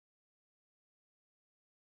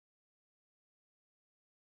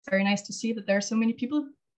very nice to see that there are so many people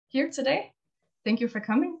here today. Thank you for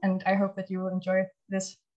coming, and I hope that you will enjoy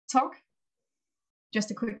this talk. Just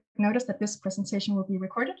a quick notice that this presentation will be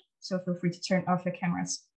recorded, so feel free to turn off your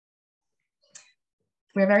cameras.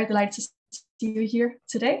 We're very delighted to see you here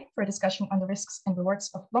today for a discussion on the risks and rewards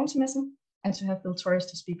of longtermism, and to have Torres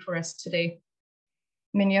to speak for us today.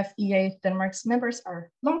 Many of EA Denmark's members are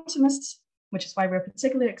longtermists, which is why we're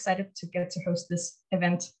particularly excited to get to host this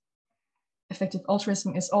event. Effective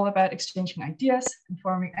altruism is all about exchanging ideas and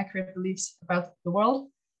forming accurate beliefs about the world.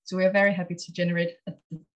 So we are very happy to generate a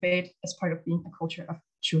debate as part of being a culture of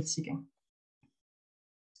truth-seeking.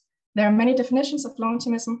 There are many definitions of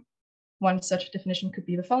longtermism. One such definition could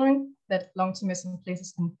be the following, that longtermism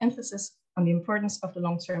places an emphasis on the importance of the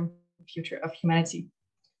long-term future of humanity.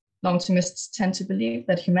 Longtermists tend to believe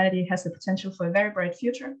that humanity has the potential for a very bright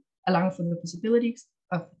future, allowing for the possibilities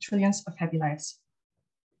of trillions of happy lives.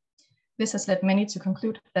 This has led many to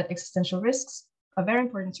conclude that existential risks are very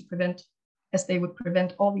important to prevent, as they would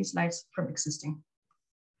prevent all these lives from existing.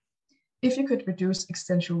 If you could reduce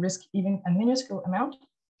existential risk even a minuscule amount,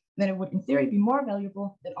 then it would in theory be more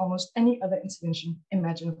valuable than almost any other intervention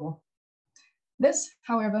imaginable. This,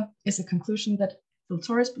 however, is a conclusion that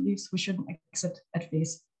Torres believes we shouldn't accept at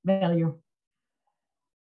face value.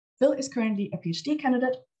 Phil is currently a PhD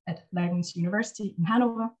candidate at Leibniz University in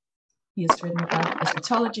Hanover. He has written about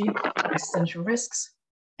eschatology, existential risks,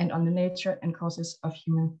 and on the nature and causes of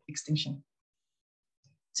human extinction.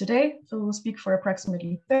 Today, Phil will speak for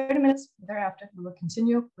approximately 30 minutes. Thereafter, we will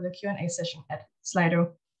continue with a Q&A session at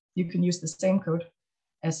Slido. You can use the same code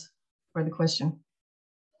as for the question.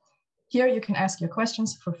 Here, you can ask your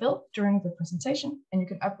questions for Phil during the presentation, and you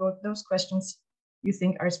can upvote those questions you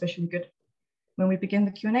think are especially good. When we begin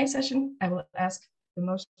the Q&A session, I will ask the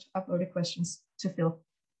most upvoted questions to Phil.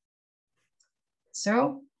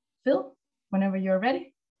 So, Phil, whenever you're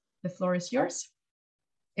ready, the floor is yours.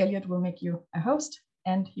 Elliot will make you a host,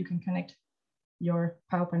 and you can connect your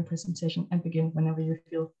PowerPoint presentation and begin whenever you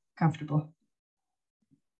feel comfortable.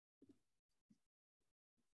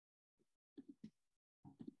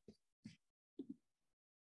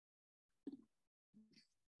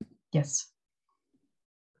 Yes.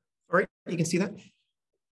 All right, you can see that?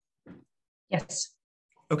 Yes.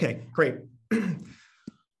 Okay, great.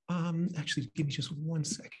 Actually, give me just 1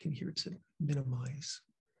 second here to minimize.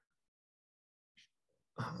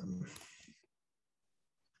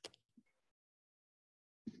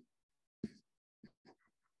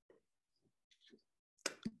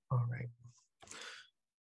 All right.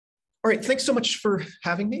 All right, thanks so much for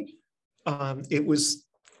having me. It was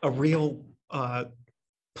a real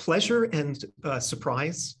pleasure and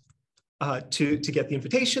surprise to get the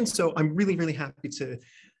invitation. So I'm really, really happy to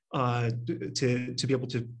be able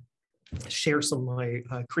to share some of my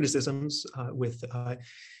criticisms with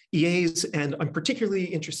EAs, and I'm particularly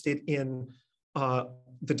interested in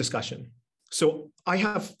the discussion. So I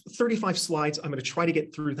have 35 slides. I'm going to try to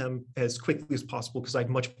get through them as quickly as possible because I'd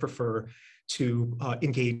much prefer to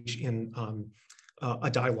engage in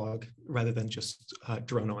a dialogue rather than just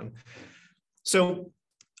drone on. So,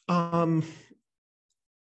 so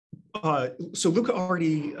Luca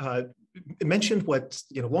already mentioned what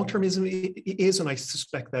long-termism is, and I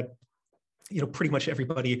suspect that pretty much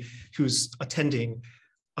everybody who's attending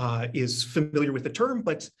is familiar with the term.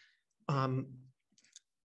 But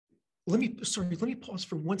let me pause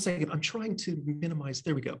for 1 second. I'm trying to minimize.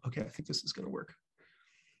 There we go. Okay, I think this is going to work.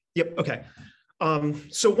 Yep. Okay.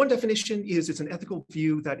 So one definition is it's an ethical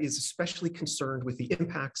view that is especially concerned with the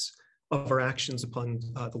impacts of our actions upon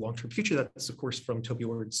the long-term future. That's, of course, from Toby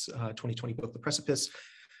Ward's 2020 book, The Precipice.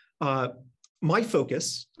 My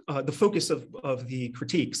focus, the focus of the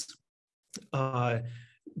critiques,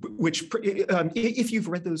 which if you've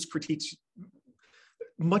read those critiques,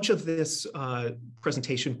 much of this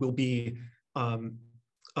presentation will be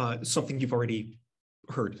something you've already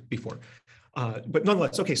heard before. But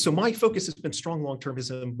nonetheless, okay, so my focus has been strong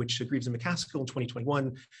long-termism, which Greaves and McCaskill in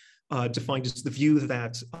 2021 defined as the view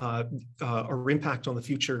that our impact on the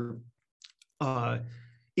future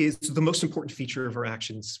is the most important feature of our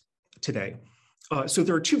actions today. So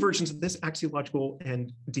there are two versions of this, axiological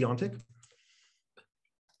and deontic.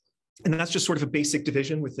 And that's just sort of a basic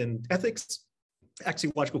division within ethics.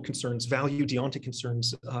 Axiological concerns value, deontic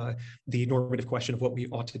concerns the normative question of what we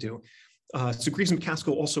ought to do. So Greaves and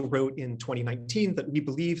McCaskill also wrote in 2019 that we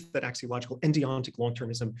believe that axiological and deontic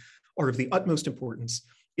long-termism are of the utmost importance.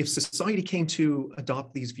 If society came to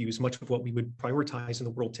adopt these views, much of what we would prioritize in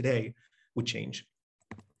the world today would change.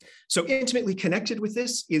 So intimately connected with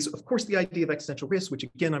this is, of course, the idea of existential risk, which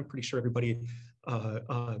again, I'm pretty sure everybody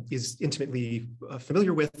is intimately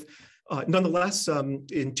familiar with. Nonetheless,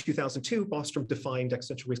 in 2002, Bostrom defined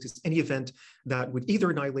existential risk as any event that would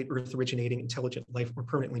either annihilate Earth-originating intelligent life or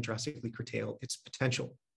permanently and drastically curtail its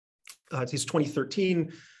potential. His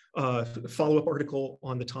 2013 follow-up article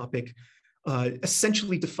on the topic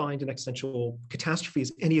essentially defined an existential catastrophe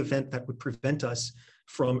as any event that would prevent us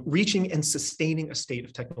from reaching and sustaining a state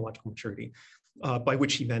of technological maturity, by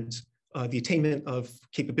which he meant the attainment of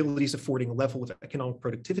capabilities affording a level of economic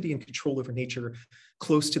productivity and control over nature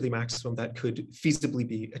close to the maximum that could feasibly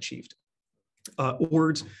be achieved.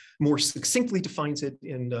 Ord more succinctly defines it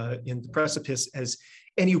in The Precipice as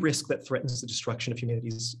any risk that threatens the destruction of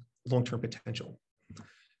humanity's long-term potential.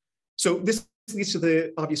 So this leads to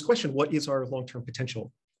the obvious question, what is our long-term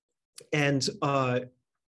potential? And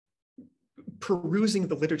perusing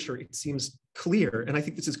the literature, it seems clear, and I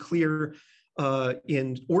think this is clear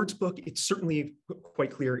in Ord's book. It's certainly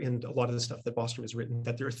quite clear in a lot of the stuff that Bostrom has written,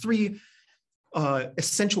 that there are three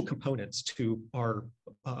essential components to our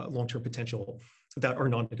long-term potential that are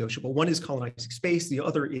non-negotiable. One is colonizing space. The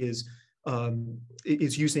other is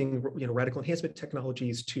using radical enhancement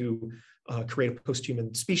technologies to create a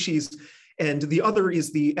post-human species. And the other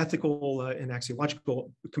is the ethical and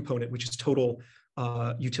axiological component, which is total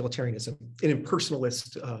utilitarianism, an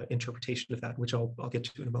impersonalist interpretation of that, which I'll get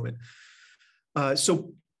to in a moment.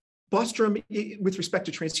 So Bostrom, with respect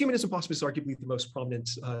to transhumanism, Bostrom is arguably the most prominent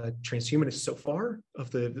transhumanist so far of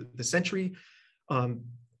the century.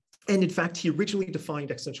 And in fact, he originally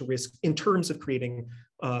defined existential risk in terms of creating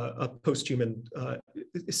a post-human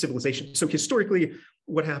civilization. So historically,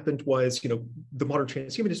 what happened was, the modern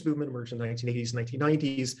transhumanist movement emerged in the 1980s,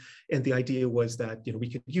 1990s, and the idea was that, we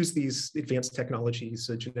could use these advanced technologies,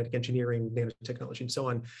 genetic engineering, nanotechnology, and so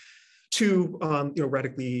on, to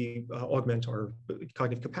radically augment our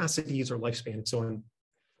cognitive capacities, our lifespan, and so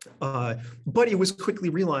on. But it was quickly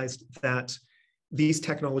realized that these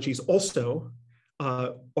technologies also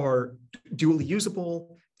are dually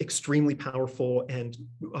usable, extremely powerful, and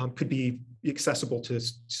could be accessible to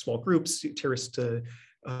small groups, terrorist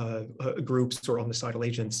groups, or homicidal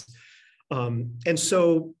agents. And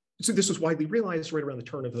so this was widely realized right around the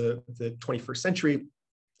turn of the 21st century.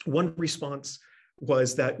 One response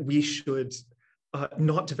was that we should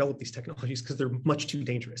not develop these technologies because they're much too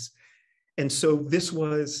dangerous. And so this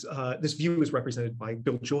view was represented by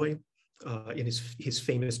Bill Joy in his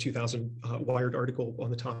famous 2000 Wired article on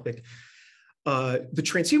the topic. The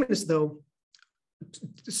transhumanists, though,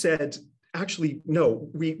 said, actually, no,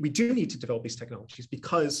 we do need to develop these technologies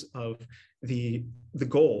because of the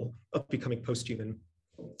goal of becoming post-human.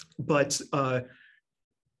 But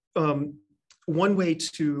one way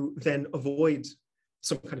to then avoid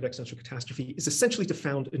some kind of existential catastrophe is essentially to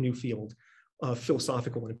found a new field of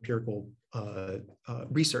philosophical and empirical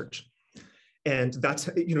research. And that's,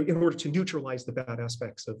 in order to neutralize the bad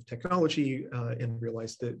aspects of technology and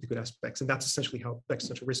realize the good aspects. And that's essentially how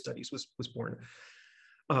existential risk studies was born.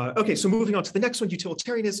 Okay, so moving on to the next one,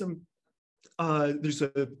 utilitarianism. There's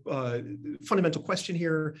a fundamental question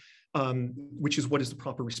here, which is, what is the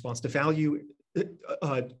proper response to value,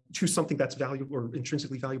 to something that's valuable or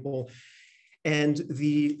intrinsically valuable? And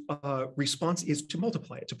the response is to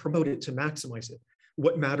multiply it, to promote it, to maximize it.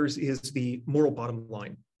 What matters is the moral bottom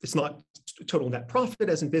line. It's not total net profit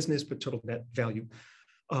as in business, but total net value.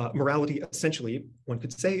 Morality, essentially, one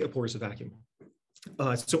could say, abhors a vacuum.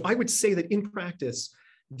 So I would say that in practice,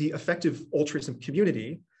 the effective altruism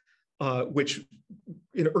community, which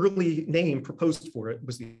an early name proposed for it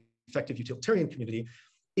was the effective utilitarian community,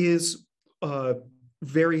 is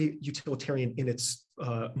very utilitarian in its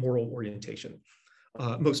moral orientation.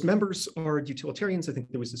 Most members are utilitarians. I think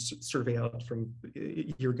there was a survey out from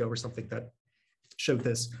a year ago or something that showed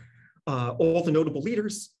this. All the notable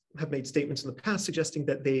leaders have made statements in the past suggesting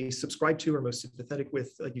that they subscribe to or are most sympathetic with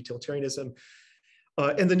utilitarianism.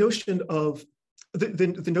 And the notion of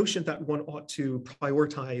the notion that one ought to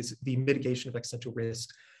prioritize the mitigation of existential risk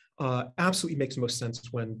absolutely makes most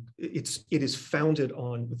sense when it is founded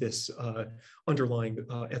on this underlying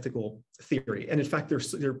ethical theory. And in fact,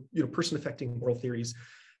 there are person-affecting moral theories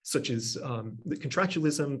such as the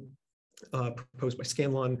contractualism proposed by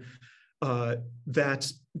Scanlon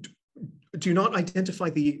that do not identify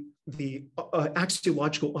the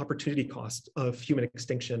axiological opportunity cost of human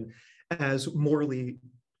extinction as morally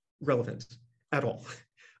relevant at all.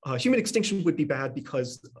 Human extinction would be bad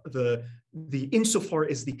because insofar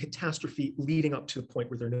as the catastrophe leading up to the point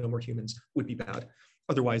where there are no more humans would be bad.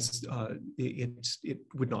 Otherwise, it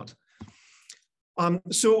would not.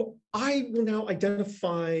 So I will now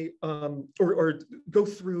identify or go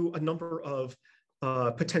through a number of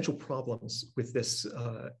potential problems with this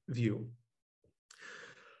view.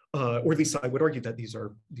 or at least I would argue that these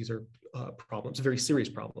are problems, very serious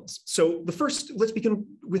problems. So the first, let's begin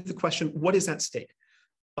with the question, what is at stake?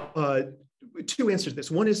 Two answers to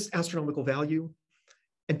this. One is astronomical value,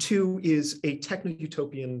 and two is a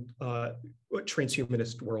techno-utopian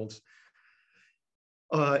transhumanist world.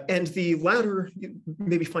 And the latter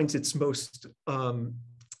maybe finds its most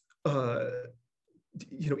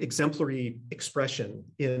exemplary expression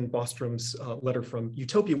in Bostrom's letter from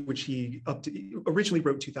Utopia, which he originally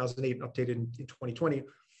wrote 2008 and updated in 2020.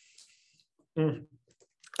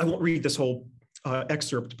 I won't read this whole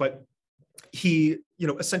excerpt, but he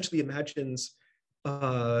essentially imagines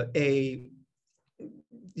a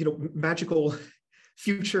magical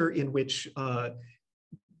future in which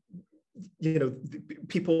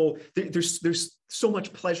people, there's so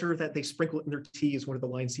much pleasure that they sprinkle it in their tea is one of the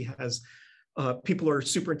lines he has. People are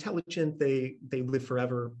super intelligent, they live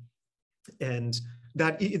forever. And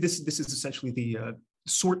that this is essentially the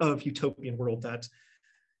sort of utopian world that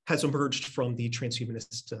has emerged from the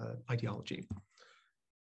transhumanist ideology.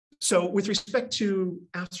 So with respect to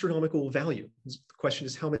astronomical value, the question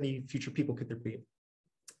is how many future people could there be?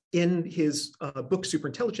 In his book,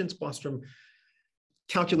 Superintelligence, Bostrom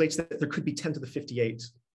calculates that there could be 10 to the 58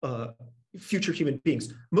 future human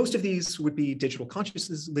beings. Most of these would be digital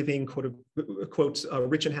consciousnesses living, quote,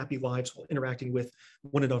 rich and happy lives while interacting with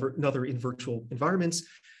one another in virtual environments,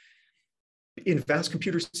 in vast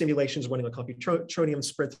computer simulations running on computronium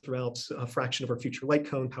spread throughout a fraction of our future light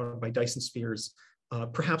cone powered by Dyson spheres,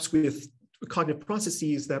 perhaps with cognitive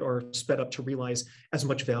processes that are sped up to realize as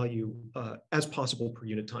much value as possible per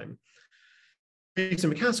unit time. Reeves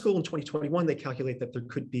and McCaskill in 2021, they calculate that there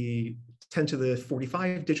could be 10 to the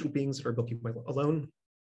 45 digital beings that are Milky Way alone.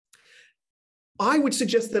 I would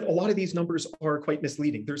suggest that a lot of these numbers are quite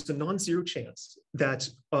misleading. There's a non-zero chance that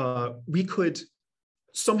we could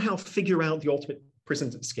somehow figure out the ultimate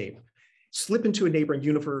prison's escape, slip into a neighboring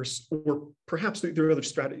universe, or perhaps there are other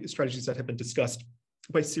strategies that have been discussed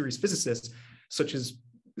by serious physicists, such as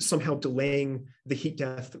somehow delaying the heat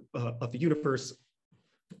death of the universe.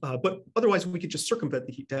 But otherwise, we could just circumvent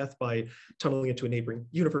the heat death by tunneling into a neighboring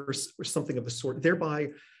universe or something of the sort, thereby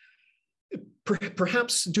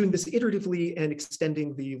perhaps doing this iteratively and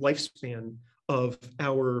extending the lifespan of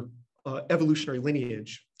our evolutionary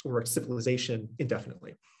lineage or our civilization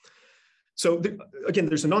indefinitely. So again,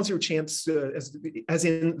 there's a non-zero chance, as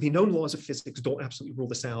in the known laws of physics don't absolutely rule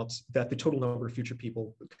this out, that the total number of future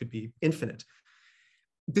people could be infinite.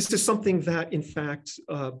 This is something that, in fact,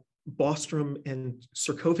 Bostrom and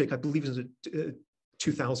Surkovic, I believe is a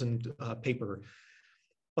 2000 paper,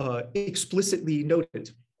 explicitly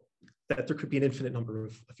noted that there could be an infinite number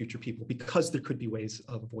of future people because there could be ways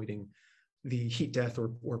of avoiding the heat death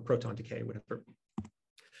or proton decay, whatever.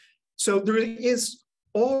 So there is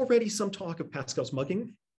already some talk of Pascal's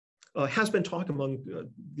mugging. Has been talk among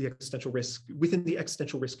the existential risk, within the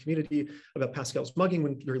existential risk community about Pascal's mugging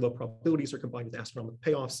when very low probabilities are combined with astronomical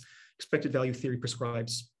payoffs. Expected value theory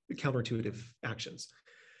prescribes counterintuitive actions.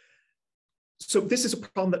 So this is a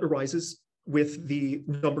problem that arises with the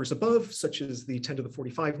numbers above, such as the 10 to the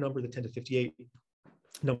 45 number, the 10 to 58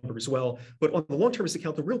 number as well. But on the long-termist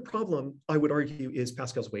account, the real problem, I would argue, is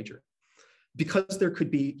Pascal's wager. Because there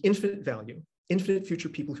could be infinite value, infinite future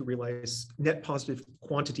people who realize net positive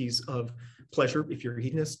quantities of pleasure, if you're a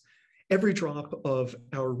hedonist, every drop of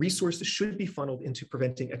our resources should be funneled into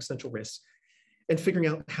preventing existential risks and figuring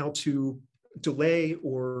out how to delay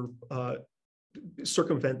or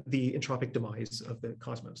circumvent the entropic demise of the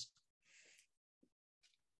cosmos.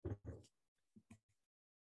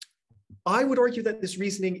 I would argue that this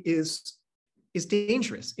reasoning is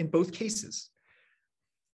dangerous in both cases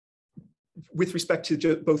with respect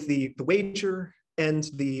to both the wager and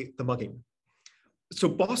the mugging. So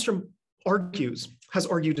Bostrom has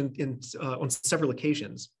argued on several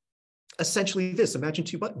occasions, essentially this: imagine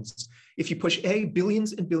two buttons. If you push A,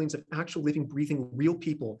 billions and billions of actual living, breathing, real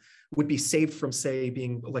people would be saved from, say,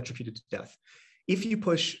 being electrocuted to death. If you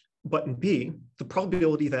push button B, the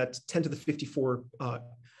probability that 10 to the 54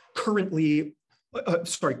 current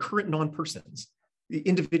non-persons,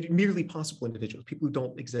 the merely possible individuals, people who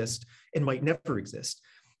don't exist and might never exist,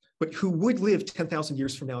 but who would live 10,000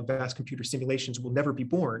 years from now in vast computer simulations, will never be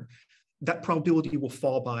born, that probability will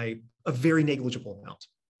fall by a very negligible amount.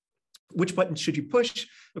 Which button should you push?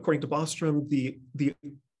 According to Bostrom, the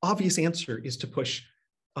obvious answer is to push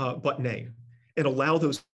button A and allow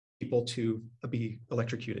those people to be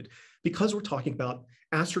electrocuted. Because we're talking about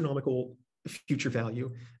astronomical future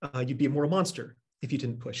value, you'd be a moral monster if you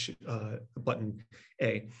didn't push button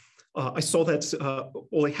A. I saw that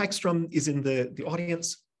Ole Hagstrom is in the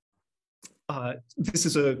audience. This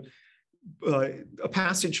is a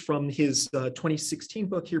passage from his 2016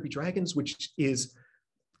 book, Here Be Dragons, which is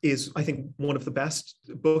I think one of the best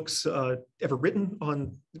books ever written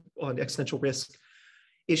on existential risk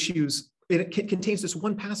issues. It contains this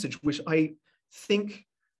one passage which I think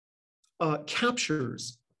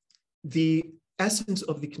captures the essence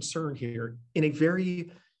of the concern here in a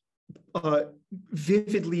very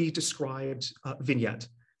vividly described vignette.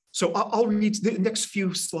 So I'll read, the next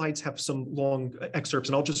few slides have some long excerpts,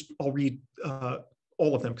 and I'll read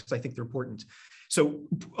all of them because I think they're important. So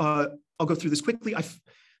I'll go through this quickly.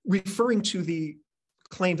 Referring to the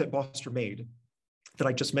claim that Bostrom made that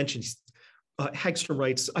I just mentioned, Hagstrom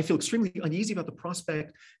writes, I feel extremely uneasy about the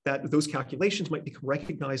prospect that those calculations might become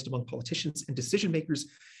recognized among politicians and decision makers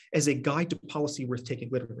as a guide to policy worth taking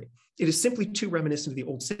literally. It is simply too reminiscent of the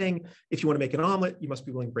old saying, if you want to make an omelet, you must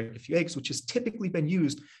be willing to break a few eggs, which has typically been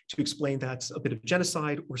used to explain that a bit of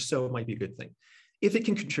genocide or so might be a good thing, if it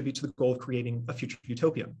can contribute to the goal of creating a future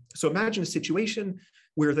utopia. So imagine a situation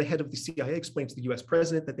where the head of the CIA explains to the US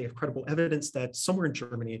president that they have credible evidence that somewhere in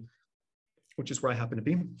Germany, which is where I happen to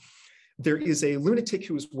be, there is a lunatic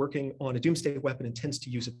who is working on a doomsday weapon and intends to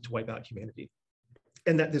use it to wipe out humanity.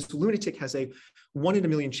 And that this lunatic has a 1 in a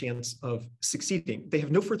million chance of succeeding. They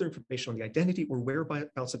have no further information on the identity or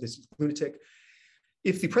whereabouts of this lunatic.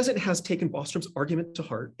 If the president has taken Bostrom's argument to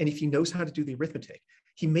heart, and if he knows how to do the arithmetic,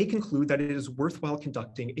 he may conclude that it is worthwhile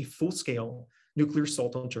conducting a full-scale nuclear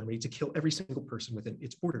assault on Germany to kill every single person within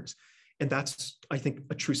its borders. And that's, I think,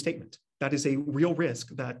 a true statement. That is a real risk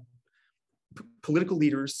that political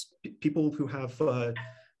leaders, people who have the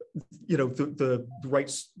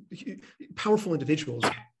rights, powerful individuals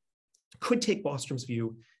could take Bostrom's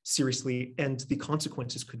view seriously, and the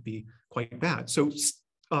consequences could be quite bad. So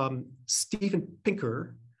Steven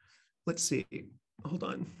Pinker, let's see, hold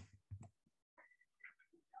on.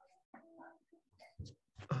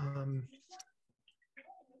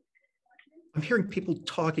 I'm hearing people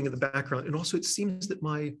talking in the background, and also it seems that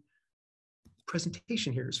my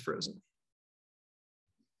presentation here is frozen.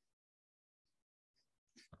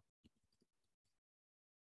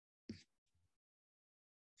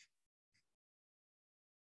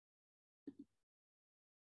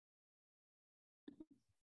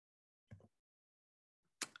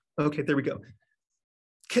 Okay, there we go.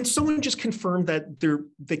 Can someone just confirm that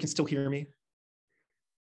they can still hear me?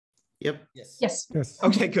 Yep. Yes.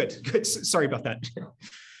 Okay, good. Sorry about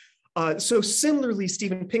that. So similarly,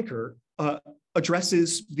 Steven Pinker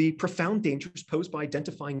addresses the profound dangers posed by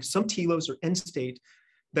identifying some telos or end state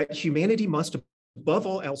that humanity must, above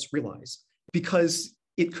all else, realize, because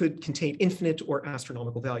it could contain infinite or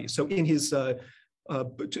astronomical value. So in his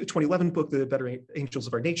 2011 book, The Better Angels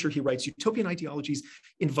of Our Nature, he writes, utopian ideologies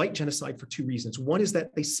invite genocide for two reasons. One is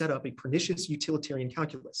that they set up a pernicious utilitarian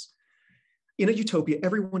calculus. In a utopia,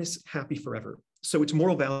 everyone is happy forever, so its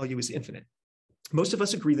moral value is infinite. Most of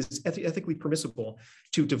us agree that it's ethically permissible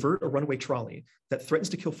to divert a runaway trolley that threatens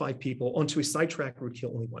to kill 5 people onto a sidetrack that would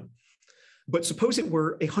kill only 1. But suppose it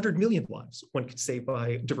were 100 million lives one could save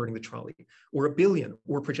by diverting the trolley, or 1 billion,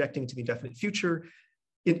 or projecting into the indefinite future,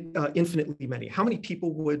 infinitely many. How many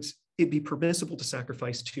people would it be permissible to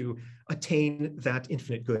sacrifice to attain that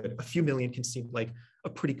infinite good? A few million can seem like a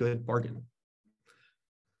pretty good bargain.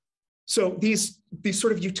 So these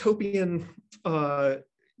sort of utopian,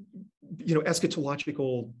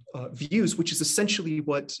 eschatological views, which is essentially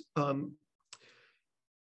what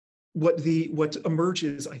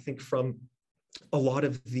emerges, I think, from a lot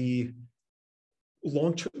of the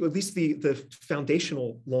long-term, at least the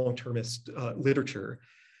foundational long-termist literature.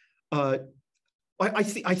 I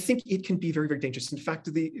think it can be very, very dangerous. In fact,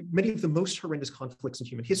 many of the most horrendous conflicts in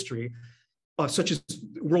human history, such as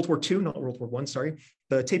World War II, not World War I, sorry,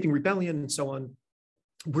 the Taiping Rebellion and so on,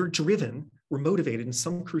 were motivated in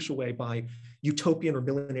some crucial way by utopian or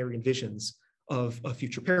millenarian visions of a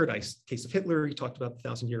future paradise. Case of Hitler, he talked about the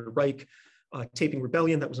 1,000-year Reich. Taiping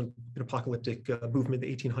Rebellion, that was an apocalyptic movement in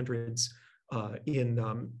the 1800s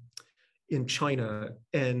in China.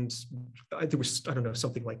 And there was, I don't know,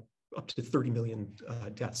 something like up to 30 million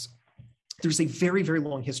deaths. There's a very, very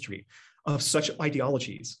long history of such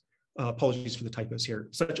ideologies. Apologies for the typos here.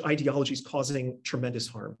 Such ideologies causing tremendous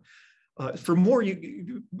harm. For more,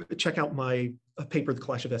 you check out my paper, The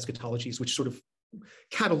Clash of Eschatologies, which sort of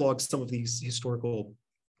catalogs some of these historical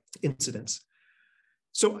incidents.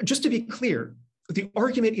 So just to be clear, the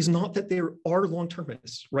argument is not that there are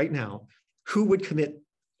long-termists right now who would commit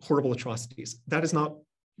horrible atrocities. That is not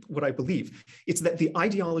what I believe. It's that the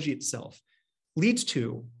ideology itself leads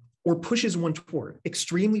to or pushes one toward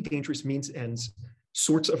extremely dangerous means ends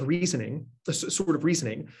sort of reasoning,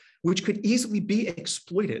 which could easily be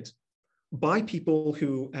exploited by people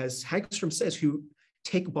who, as Hagstrom says, who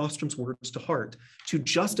take Bostrom's words to heart to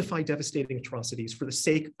justify devastating atrocities for the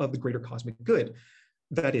sake of the greater cosmic good,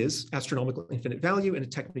 that is, astronomical infinite value in a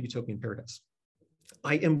techno-utopian paradise.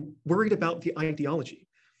 I am worried about the ideology,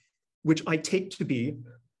 which I take to be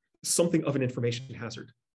something of an information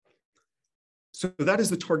hazard. So that is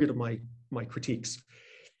the target of my critiques.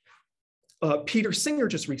 Peter Singer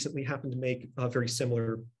just recently happened to make a very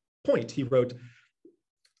similar point. He wrote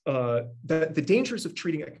that the dangers of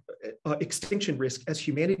treating extinction risk as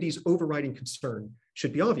humanity's overriding concern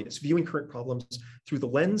should be obvious. Viewing current problems through the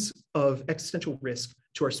lens of existential risk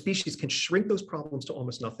to our species can shrink those problems to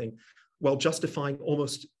almost nothing, while justifying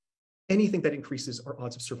almost anything that increases our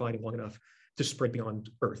odds of surviving long enough to spread beyond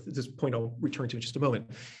Earth. This point I'll return to in just a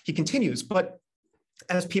moment. He continues, but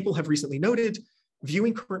as people have recently noted,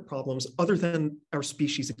 viewing current problems other than our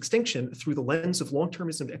species' extinction through the lens of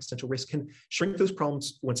long-termism and existential risk can shrink those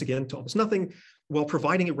problems once again to almost nothing, while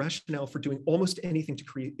providing a rationale for doing almost anything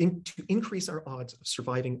to increase our odds of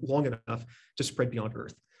surviving long enough to spread beyond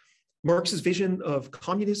Earth. Marx's vision of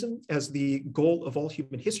communism as the goal of all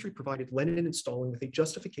human history provided Lenin and Stalin with a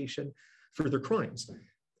justification for their crimes.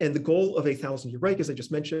 And the goal of a 1,000-year Reich, as I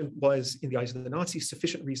just mentioned, was, in the eyes of the Nazis,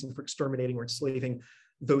 sufficient reason for exterminating or enslaving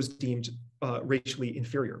those deemed racially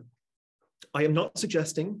inferior. I am not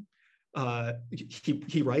suggesting,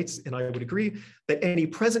 he writes, and I would agree, that any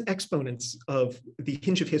present exponents of the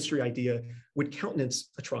hinge of history idea would countenance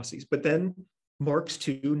atrocities. But then Marx,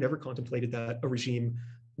 too, never contemplated that a regime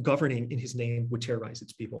governing in his name would terrorize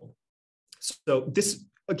its people. So this,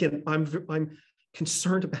 again, I'm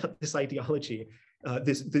concerned about this ideology,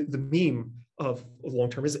 the meme of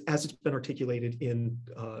long-term, as it's been articulated in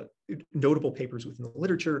notable papers within the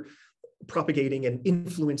literature, propagating and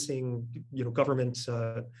influencing, government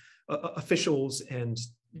officials and,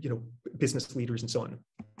 business leaders and so on.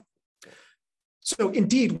 So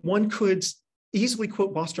indeed, one could easily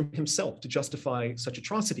quote Bostrom himself to justify such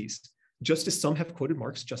atrocities, just as some have quoted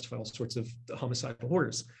Marx to justify all sorts of homicidal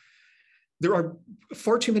horrors. There are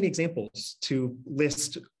far too many examples to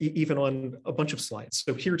list even on a bunch of slides.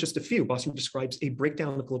 So here are just a few. Bostrom describes a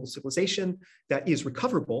breakdown of global civilization that is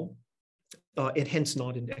recoverable, and hence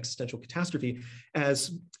not an existential catastrophe,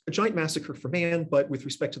 as a giant massacre for man, but with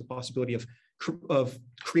respect to the possibility of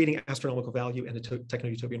creating astronomical value in a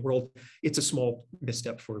techno-utopian world, it's a small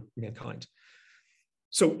misstep for mankind.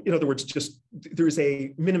 So in other words, just there's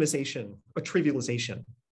a minimization, a trivialization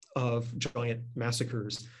of giant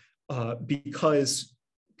massacres because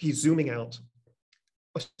he's zooming out,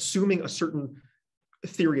 assuming a certain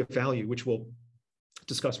theory of value, which we'll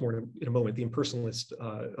discuss more in a moment, the impersonalist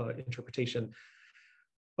interpretation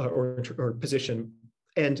or position,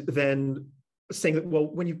 and then saying that, well,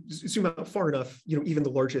 when you zoom out far enough, even the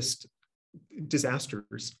largest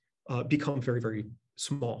disasters become very, very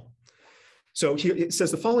small. So here it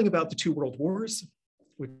says the following about the two world wars,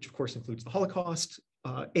 which of course includes the Holocaust,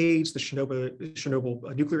 AIDS, the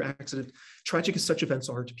Chernobyl nuclear accident. Tragic as such events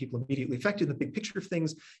are to people immediately affected in the big picture of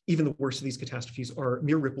things, even the worst of these catastrophes are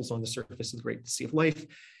mere ripples on the surface of the great sea of life.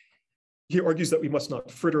 He argues that we must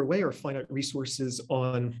not fritter away our finite resources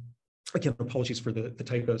on, again, apologies for the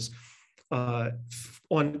typos,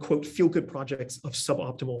 on, quote, feel-good projects of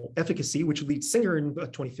suboptimal efficacy, which leads Singer in a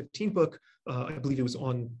 2015 book, I believe it was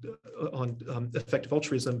on effective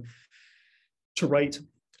altruism, to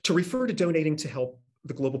refer to donating to help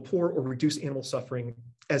the global poor or reduce animal suffering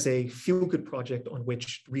as a feel-good project on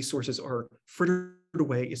which resources are frittered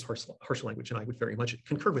away is harsh language, and I would very much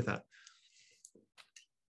concur with that.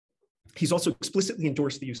 He's also explicitly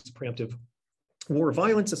endorsed the use of preemptive war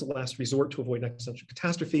violence as a last resort to avoid an existential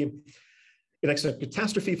catastrophe. An existential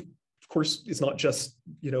catastrophe, of course, is not just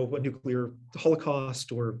a nuclear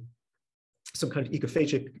holocaust or some kind of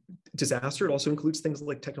ecophagic disaster. It also includes things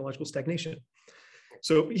like technological stagnation.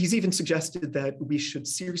 So he's even suggested that we should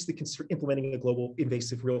seriously consider implementing a global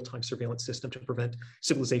invasive real-time surveillance system to prevent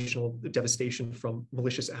civilizational devastation from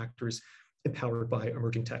malicious actors empowered by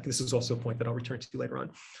emerging tech. This is also a point that I'll return to later on.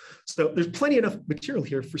 So there's plenty enough material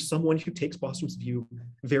here for someone who takes Bostrom's view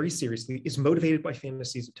very seriously, is motivated by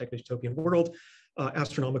fantasies of techno-utopian world,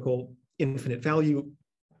 astronomical infinite value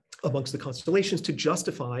amongst the constellations, to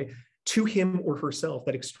justify to him or herself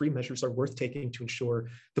that extreme measures are worth taking to ensure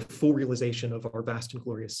the full realization of our vast and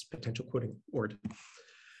glorious potential, quoting Ord.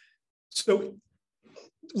 So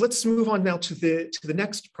let's move on now to the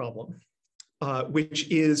next problem, which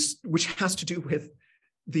has to do with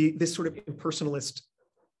this sort of impersonalist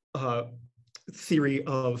theory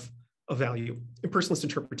of value, impersonalist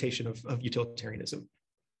interpretation of utilitarianism.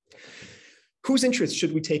 Whose interests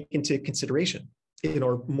should we take into consideration in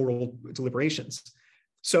our moral deliberations?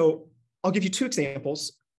 So I'll give you two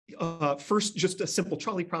examples. First, just a simple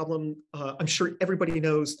trolley problem. I'm sure everybody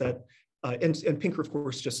knows that, and Pinker, of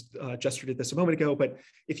course, just gestured at this a moment ago, but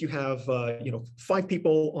if you have 5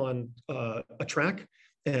 people on a track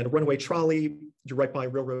and a runaway trolley, you're right by a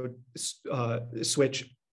railroad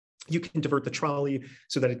switch, you can divert the trolley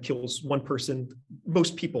so that it kills one person.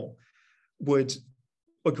 Most people would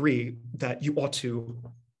agree that you ought to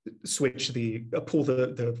switch pull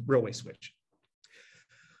the railway switch.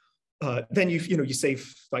 Then you save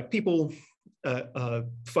 5 people,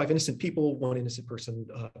 5 innocent people, 1 innocent person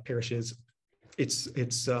perishes.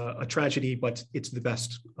 It's a tragedy, but it's the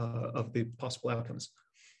best of the possible outcomes.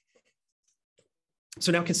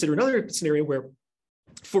 So now consider another scenario where,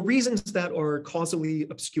 for reasons that are causally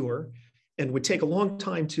obscure and would take a long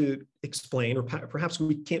time to explain, or perhaps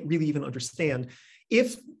we can't really even understand,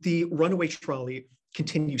 if the runaway trolley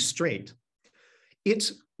continues straight,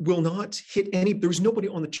 it will not hit there's nobody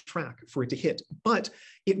on the track for it to hit, but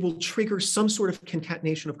it will trigger some sort of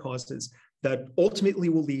concatenation of causes that ultimately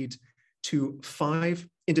will lead to 5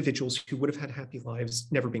 individuals who would have had happy lives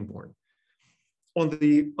never being born. On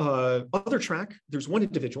the other track, there's 1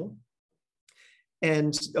 individual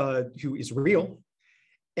and who is real.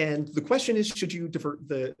 And the question is, should you divert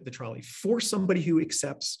the trolley? For somebody who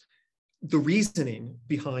accepts the reasoning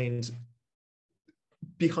behind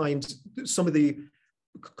some of the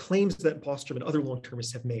claims that Bostrom and other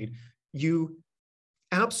long-termists have made, you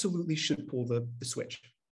absolutely should pull the switch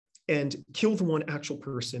and kill the 1 actual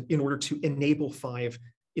person in order to enable 5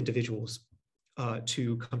 individuals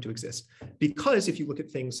to come to exist. Because if you look at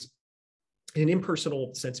things in an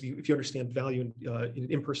impersonal sense, if you understand value in an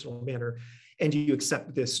impersonal manner, and you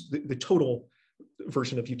accept the total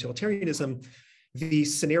version of utilitarianism, the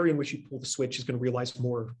scenario in which you pull the switch is going to realize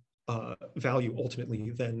more value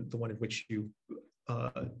ultimately than the one in which you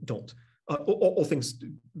don't, all things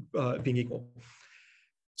being equal.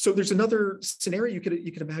 So there's another scenario you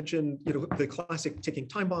could imagine, the classic ticking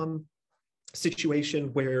time bomb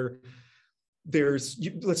situation where there's,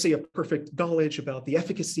 let's say, a perfect knowledge about the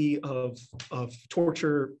efficacy of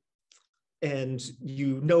torture, and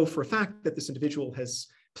you know for a fact that this individual has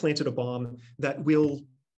planted a bomb that will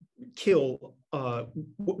kill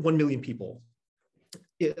 1 million people,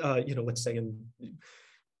 let's say in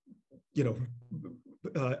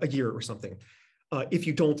a year or something, if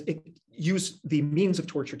you don't use the means of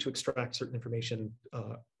torture to extract certain information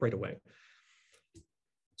right away.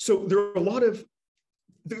 So there are a lot of,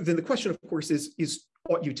 then the question, of course, is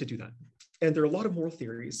ought you to do that? And there are a lot of moral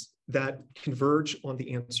theories that converge on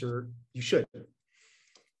the answer you should.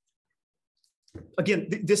 Again,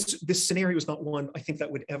 this scenario is not one I think that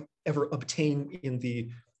would ever obtain in the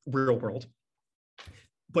real world.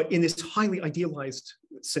 But in this highly idealized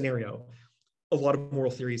scenario, a lot of moral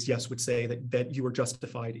theories, yes, would say that you are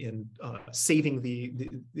justified in saving the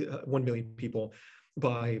 1 million people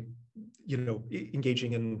by,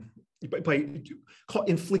 engaging in, by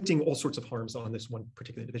inflicting all sorts of harms on this one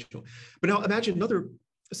particular individual. But now imagine another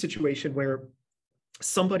situation where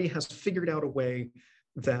somebody has figured out a way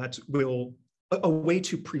that will, a way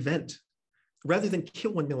to prevent, rather than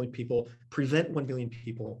kill 1 million people, prevent 1 million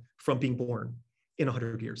people from being born in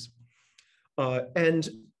 100 years. And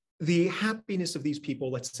the happiness of these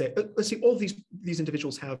people, let's say all these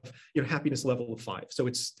individuals have happiness level of 5, so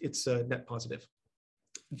it's a net positive.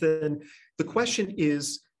 Then the question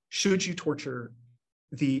is, should you torture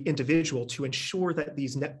the individual to ensure that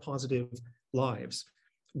these net positive lives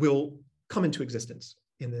will come into existence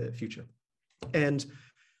in the future? And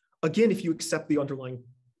again, if you accept the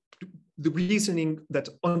reasoning that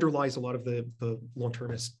underlies a lot of the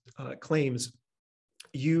long-termist claims,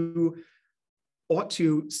 you ought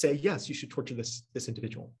to say, yes, you should torture this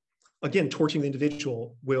individual. Again, torturing the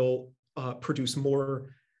individual will produce more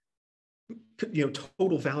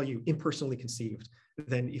total value impersonally conceived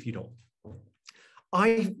than if you don't.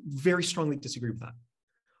 I very strongly disagree with that.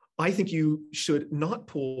 I think you should not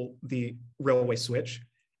pull the railway switch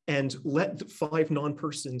and let the 5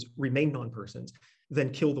 non-persons remain non-persons, then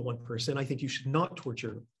kill the 1 person. I think you should not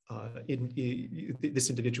torture this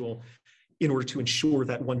individual in order to ensure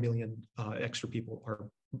that 1 million extra people are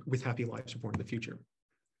with happy lives are born in the future.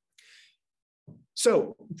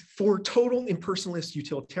 So for total impersonalist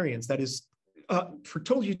utilitarians, that is, for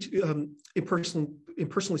total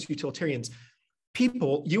impersonalist utilitarians,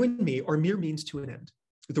 people, you and me, are mere means to an end,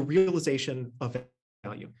 the realization of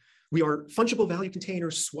value. We are fungible value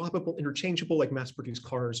containers, swappable, interchangeable, like mass-produced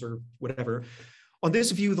cars or whatever. On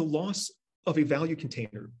this view, the loss of a value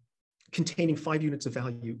container containing 5 units of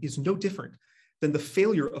value is no different than the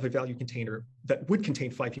failure of a value container that would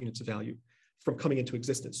contain 5 units of value from coming into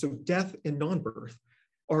existence. So death and non-birth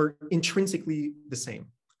are intrinsically the same,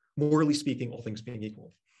 morally speaking, all things being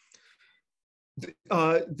equal.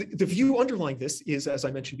 The view underlying this is, as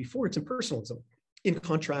I mentioned before, it's impersonalism, in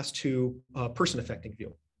contrast to person-affecting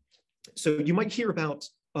view. So you might hear about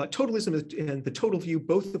totalism and the total view,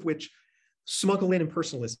 both of which smuggle in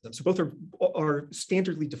impersonalism. So both are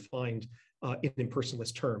standardly defined in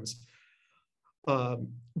impersonalist terms.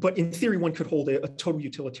 But in theory, one could hold a total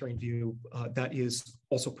utilitarian view that is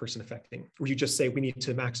also person-affecting, where you just say we need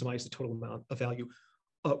to maximize the total amount of value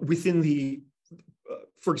within the,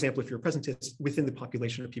 for example, if you're a presentist, within the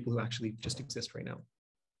population of people who actually just exist right now.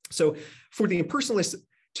 So for the impersonalist,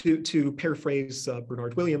 to paraphrase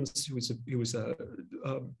Bernard Williams, who was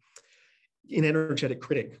an energetic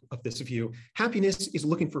critic of this view, happiness is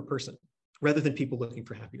looking for a person rather than people looking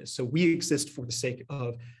for happiness. So we exist for the sake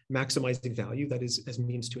of maximizing value, that is as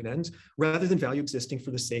means to an end, rather than value existing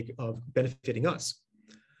for the sake of benefiting us.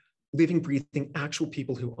 Living, breathing, actual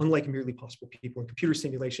people who, unlike merely possible people in computer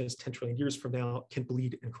simulations 10 trillion years from now, can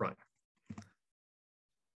bleed and cry.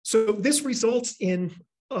 So this results in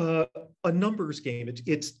a numbers game.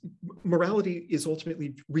 Morality is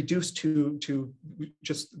ultimately reduced to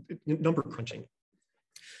just number crunching.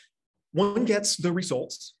 One gets the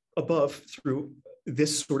results above through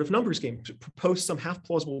this sort of numbers game, to propose some half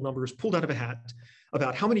plausible numbers pulled out of a hat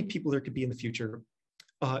about how many people there could be in the future,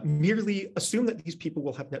 merely assume that these people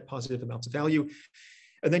will have net positive amounts of value,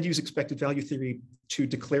 and then use expected value theory to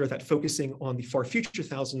declare that focusing on the far future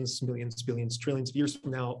thousands, millions, billions, trillions of years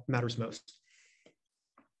from now matters most.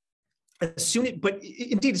 But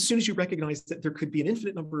indeed, as soon as you recognize that there could be an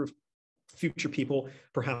infinite number of future people,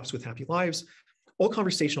 perhaps with happy lives, all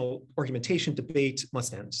conversational argumentation, debate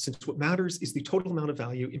must end, since what matters is the total amount of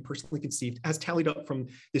value impersonally conceived as tallied up from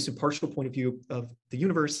this impartial point of view of the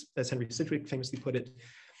universe, as Henry Sidgwick famously put it.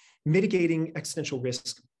 Mitigating existential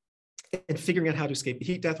risk and figuring out how to escape the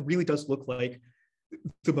heat death really does look like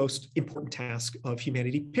the most important task of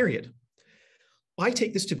humanity, period. I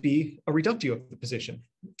take this to be a reductio of the position.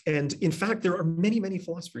 And in fact, there are many, many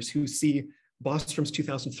philosophers who see Bostrom's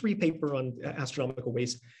 2003 paper on astronomical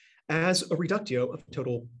waste as a reductio of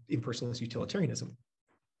total impersonalist utilitarianism.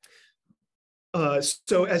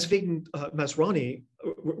 So as Vaden Masrani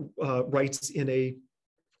writes in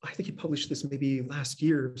I think he published this maybe last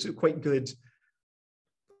year, it was a quite good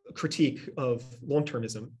critique of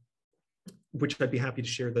long-termism, which I'd be happy to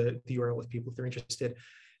share the URL with people if they're interested.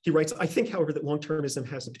 He writes, I think, however, that long-termism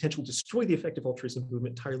has the potential to destroy the effective altruism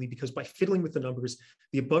movement entirely, because by fiddling with the numbers,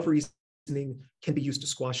 the above reasoning can be used to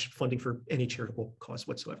squash funding for any charitable cause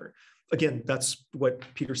whatsoever. Again, that's what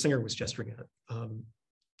Peter Singer was gesturing at.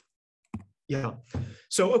 Yeah.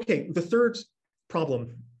 So, okay, the third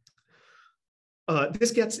problem. This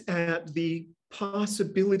gets at the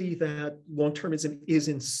possibility that long-termism is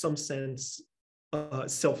in some sense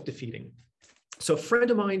self-defeating. So a friend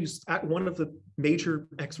of mine who's at one of the major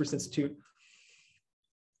experts institute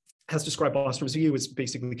has described Bostrom's view as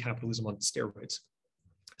basically capitalism on steroids.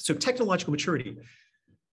 So technological maturity,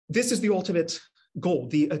 this is the ultimate goal,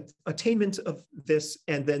 the attainment of this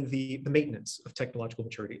and then the maintenance of technological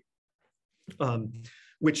maturity,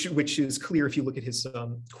 which is clear if you look at his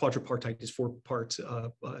quadripartite, his four-part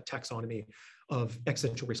taxonomy of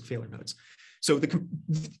existential risk failure modes. So the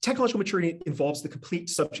technological maturity involves the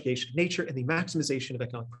complete subjugation of nature and the maximization of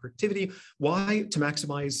economic productivity. Why? To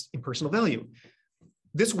maximize impersonal value.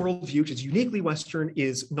 This worldview, which is uniquely Western,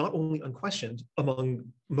 is not only unquestioned among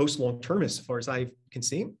most long-termists, as far as I can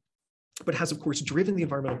see, but has, of course, driven the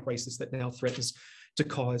environmental crisis that now threatens to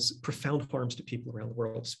cause profound harms to people around the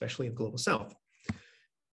world, especially in the global South.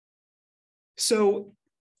 So,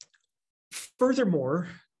 furthermore,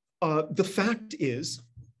 the fact is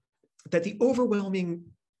that the overwhelming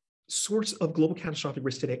source of global catastrophic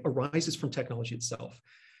risk today arises from technology itself.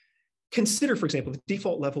 Consider, for example, the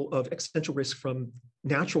default level of existential risk from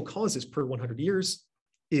natural causes per 100 years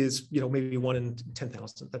is, maybe 1 in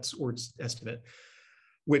 10,000. That's Ord's estimate,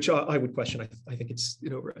 which I would question. I think it's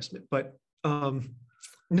an overestimate. But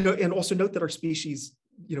and also note that our species,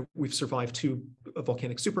 we've survived 2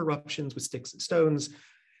 volcanic super eruptions with sticks and stones,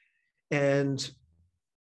 and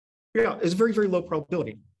yeah, it's a very, very low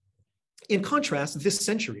probability. In contrast, this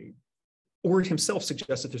century, Ord himself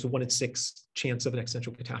suggests that there's a 1 in 6 chance of an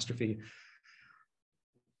existential catastrophe.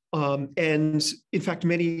 And in fact,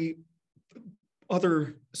 many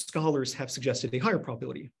other scholars have suggested a higher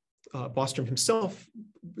probability. Bostrom himself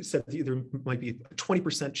said that there might be a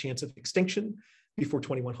 20% chance of extinction before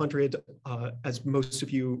 2100. As most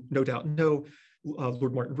of you no doubt know,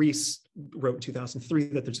 Lord Martin Rees wrote in 2003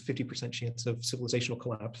 that there's a 50% chance of civilizational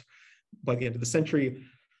collapse by the end of the century.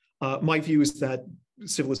 My view is that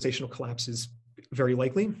civilizational collapse is very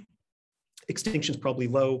likely. Extinction is probably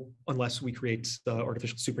low unless we create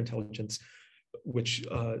artificial superintelligence, which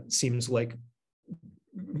seems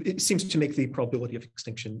to make the probability of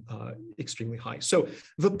extinction extremely high. So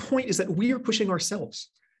the point is that we are pushing ourselves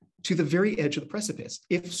to the very edge of the precipice.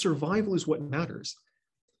 If survival is what matters,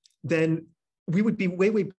 then we would be way,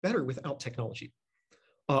 way better without technology.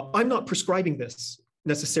 I'm not prescribing this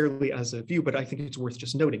necessarily as a view, but I think it's worth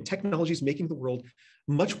just noting. Technology is making the world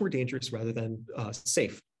much more dangerous rather than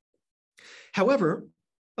safe. However,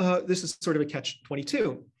 this is sort of a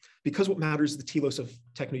catch-22, because what matters is the telos of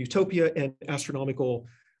techno-utopia and astronomical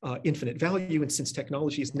infinite value, and since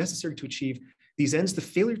technology is necessary to achieve these ends, the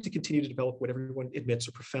failure to continue to develop what everyone admits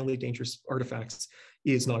are profoundly dangerous artifacts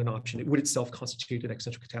is not an option. It would itself constitute an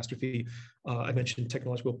existential catastrophe. I mentioned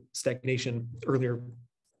technological stagnation earlier.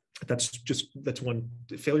 That's one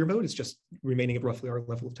failure mode. It's just remaining at roughly our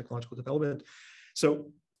level of technological development.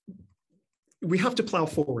 So we have to plow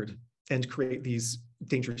forward and create these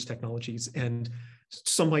dangerous technologies. And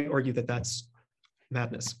some might argue that that's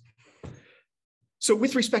madness. So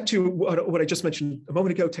with respect to what I just mentioned a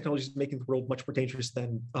moment ago, technology is making the world much more dangerous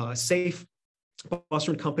than safe. Bostrom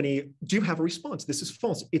and company do have a response. This is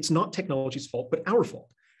false. It's not technology's fault, but our fault.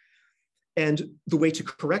 And the way to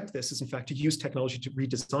correct this is, in fact, to use technology to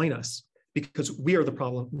redesign us, because we are the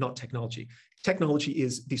problem, not technology. Technology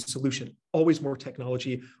is the solution. Always more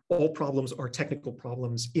technology. All problems are technical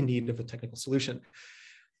problems in need of a technical solution.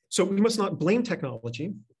 So we must not blame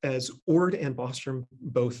technology, as Ord and Bostrom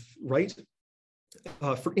both write,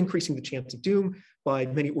 for increasing the chance of doom by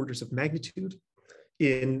many orders of magnitude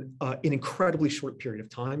in an incredibly short period of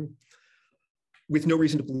time, with no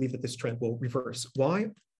reason to believe that this trend will reverse.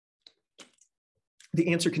 Why?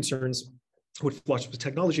 The answer concerns what philosophers of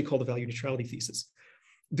technology call the value neutrality thesis.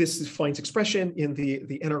 This finds expression in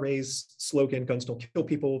the NRA's slogan, guns don't kill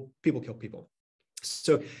people, people kill people.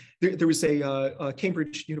 So there was a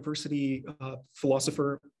Cambridge University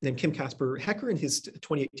philosopher named Kim Casper Hecker in his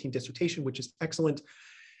 2018 dissertation, which is excellent.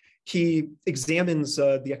 He examines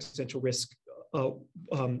the existential risk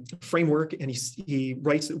framework, and he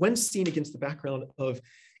writes that when seen against the background of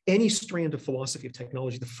any strand of philosophy of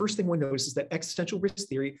technology, the first thing one notices is that existential risk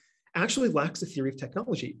theory actually lacks a theory of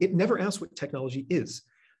technology. It never asks what technology is.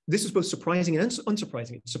 This is both surprising and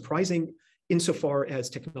unsurprising. It's surprising insofar as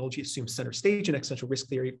technology assumes center stage in existential risk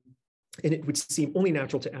theory, and it would seem only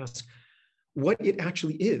natural to ask what it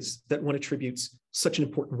actually is that one attributes such an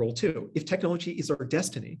important role to. If technology is our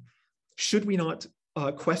destiny, should we not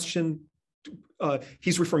question,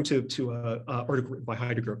 he's referring to an article written by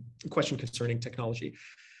Heidegger, a question concerning technology.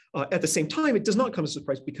 At the same time, it does not come as a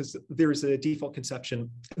surprise because there is a default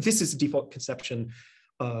conception. This is a default conception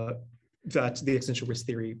that the existential risk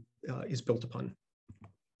theory is built upon.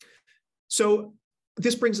 So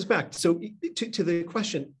this brings us back. So to the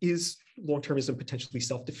question, is long-termism potentially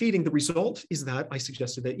self-defeating? The result is that I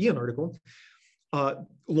suggested that Ian article,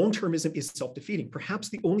 long-termism is self-defeating. Perhaps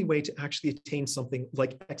the only way to actually attain something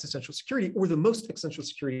like existential security, or the most existential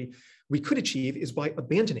security we could achieve, is by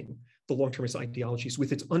abandoning the long-termist ideologies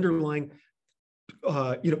with its underlying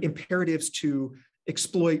imperatives to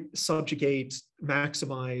exploit, subjugate,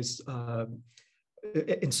 maximize,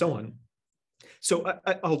 and so on. So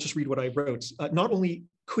I'll just read what I wrote. Not only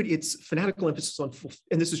could its fanatical emphasis on,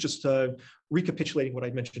 and this is just recapitulating what I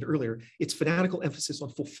mentioned earlier, its fanatical emphasis on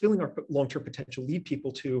fulfilling our long-term potential lead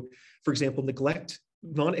people to, for example, neglect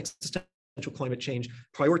non-existential climate change,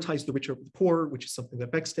 prioritize the rich over the poor, which is something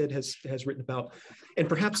that Beckstead has written about, and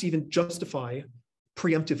perhaps even justify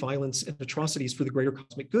preemptive violence and atrocities for the greater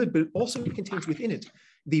cosmic good, but it also contains within it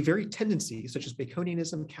the very tendencies, such as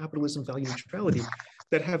Baconianism, capitalism, value neutrality,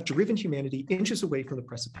 that have driven humanity inches away from the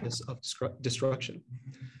precipice of destruction.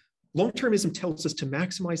 Long-termism tells us to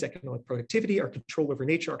maximize economic productivity, our control over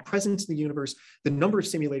nature, our presence in the universe, the number of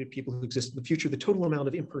simulated people who exist in the future, the total amount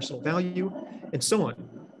of impersonal value, and so on.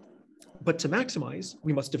 But to maximize,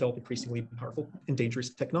 we must develop increasingly powerful and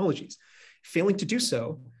dangerous technologies. Failing to do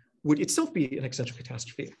so would itself be an existential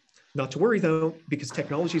catastrophe. Not to worry, though, because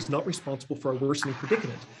technology is not responsible for our worsening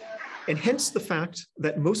predicament. And hence the fact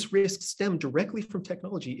that most risks stem directly from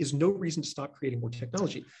technology is no reason to stop creating more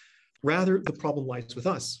technology. Rather, the problem lies with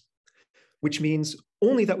us, which means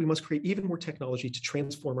only that we must create even more technology to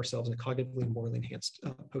transform ourselves into cognitively and morally enhanced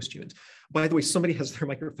post-humans. By the way, somebody has their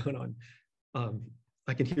microphone on.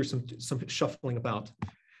 I can hear some shuffling about.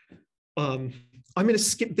 I'm going to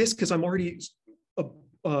skip this because I'm already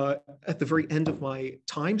at the very end of my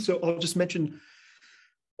time. So I'll just mention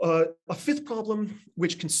a fifth problem,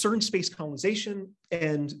 which concerns space colonization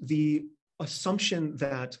and the assumption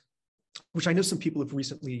that which I know some people have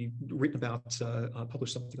recently written about,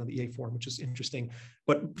 published something on the EA forum, which is interesting.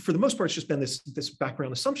 But for the most part, it's just been this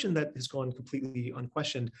background assumption that has gone completely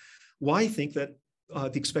unquestioned. Why think that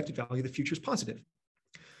the expected value of the future is positive?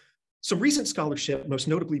 Some recent scholarship, most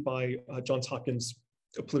notably by Johns Hopkins,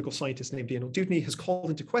 a political scientist named Daniel Dewdney, has called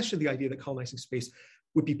into question the idea that colonizing space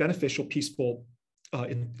would be beneficial, peaceful,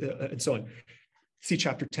 and so on. See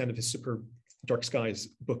chapter 10 of his superb Dark Skies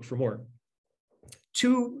book for more.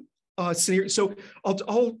 Two scenarios. So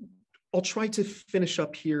I'll try to finish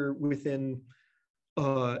up here within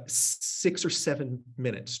 6 or 7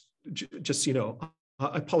 minutes. Just so you know,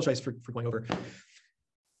 I apologize for going over.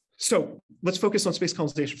 So let's focus on space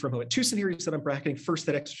colonization for a moment. Two scenarios that I'm bracketing: first,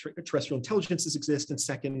 that extraterrestrial intelligences exist, and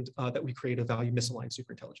second, that we create a value misaligned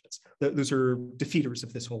superintelligence. Those are defeaters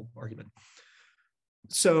of this whole argument.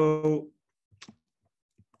 So,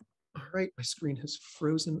 all right, my screen has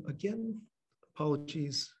frozen again.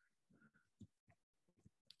 Apologies.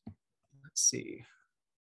 Let's see.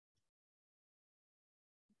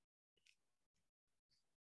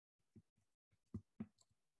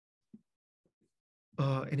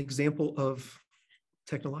 An example of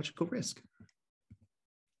technological risk.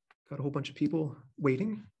 Got a whole bunch of people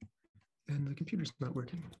waiting, and the computer's not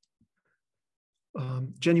working.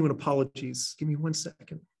 Genuine apologies. Give me 1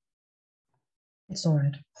 second. It's all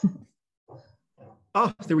right.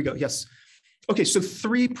 There we go. Yes. Okay, so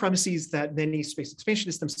 3 premises that many space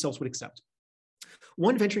expansionists themselves would accept.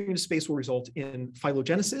 One, venturing into space will result in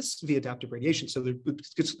phylogenesis via adaptive radiation. So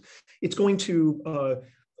it's going to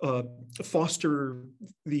foster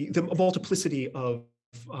the multiplicity of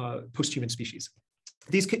post-human species.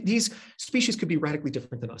 These species could be radically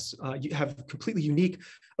different than us. You have completely unique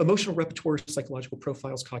emotional repertoire, psychological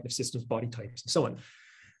profiles, cognitive systems, body types, and so on.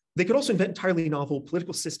 They could also invent entirely novel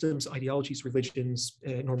political systems, ideologies, religions,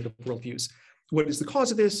 and normative worldviews. What is the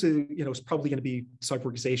cause of this? It's probably going to be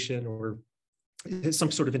cyborgization or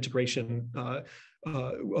some sort of integration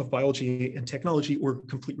of biology and technology, or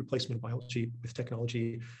complete replacement of biology with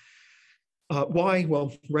technology. Why?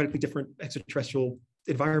 Well, radically different extraterrestrial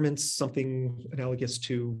environments, something analogous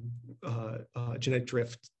to genetic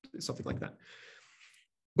drift, something like that.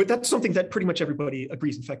 But that's something that pretty much everybody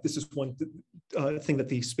agrees. In fact, this is one thing that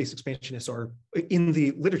the space expansionists are, in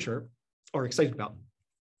the literature, are excited about.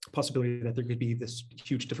 Possibility that there could be this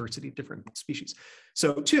huge diversity of different species.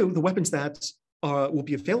 So 2, the weapons that will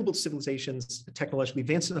be available to civilizations technologically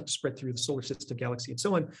advanced enough to spread through the solar system, galaxy, and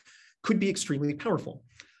so on, could be extremely powerful.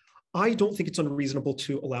 I don't think it's unreasonable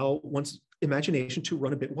to allow one's imagination to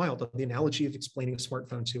run a bit wild on the analogy of explaining a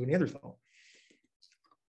smartphone to a Neanderthal.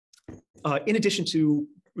 In addition to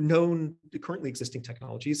known, currently existing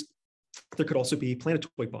technologies, there could also be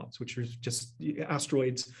planetoid bombs, which are just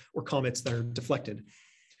asteroids or comets that are deflected,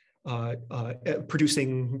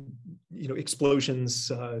 producing explosions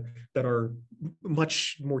that are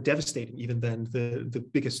much more devastating even than the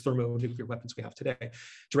biggest thermonuclear weapons we have today.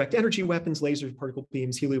 Direct energy weapons, lasers, particle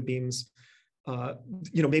beams, helio beams,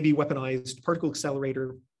 maybe weaponized particle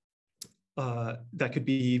accelerator that could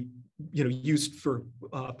be used for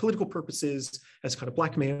political purposes as kind of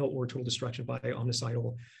blackmail or total destruction by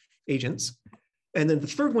omnicidal agents. And then the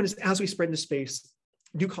third one is, as we spread into space,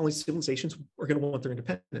 new colony civilizations are going to want their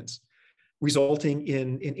independence, resulting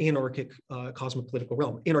in an anarchic cosmopolitical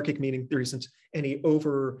realm. Anarchic meaning there isn't any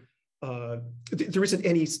there isn't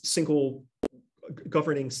any single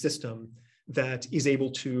governing system that is able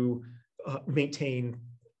to maintain,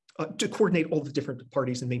 to coordinate all the different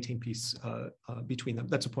parties and maintain peace between them.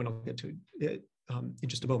 That's a point I'll get to in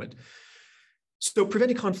just a moment. So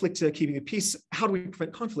preventing conflict, keeping the peace. How do we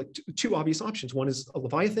prevent conflict? 2 obvious options. One is a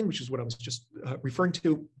Leviathan, which is what I was just referring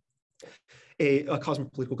to, a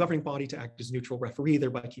cosmopolitical governing body to act as a neutral referee,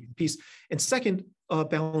 thereby keeping the peace. And second, a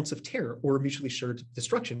balance of terror or mutually assured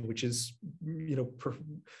destruction, which is,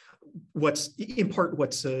 what's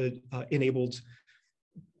enabled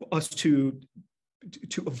us to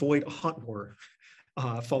avoid a hot war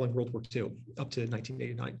following World War II up to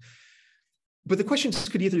 1989. But the question is,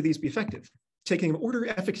 could either of these be effective? Taking an order,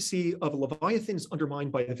 efficacy of a Leviathan is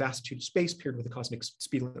undermined by the vastitude of space paired with the cosmic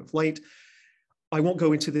speed limit of light. I won't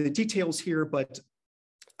go into the details here, but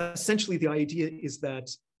essentially the idea is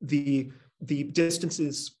that the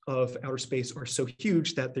distances of outer space are so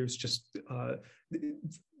huge that there's just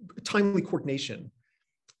timely coordination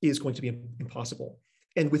is going to be impossible.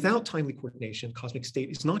 And without timely coordination, cosmic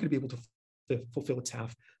state is not going to be able to fulfill its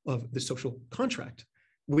half of the social contract,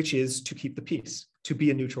 which is to keep the peace, to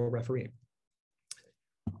be a neutral referee.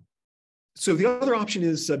 So the other option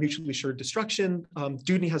is mutually assured destruction.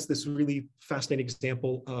 Dewdney has this really fascinating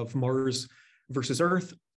example of Mars versus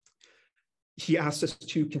Earth. he asked us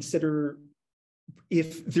to consider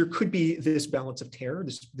if there could be this balance of terror,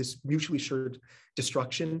 this mutually assured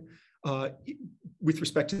destruction. With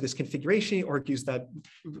respect to this configuration, he argues that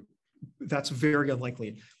that's very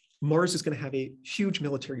unlikely. Mars is going to have a huge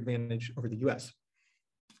military advantage over the US.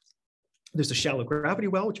 There's a shallow gravity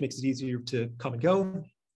well, which makes it easier to come and go.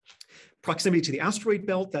 Proximity to the asteroid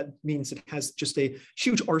belt, that means it has just a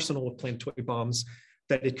huge arsenal of planetoid bombs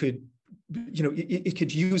that it could, it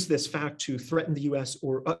could use this fact to threaten the US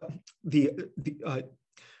or the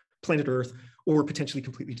planet Earth, or potentially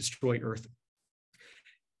completely destroy Earth.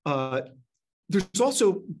 There's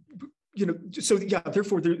also,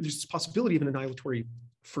 therefore there's this possibility of an annihilatory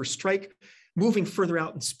first strike. Moving further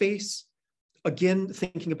out in space, again,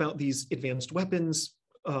 thinking about these advanced weapons,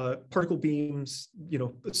 particle beams,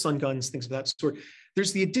 sun guns, things of that sort.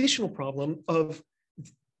 There's the additional problem of,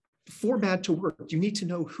 for MAD to work, you need to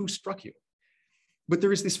know who struck you. But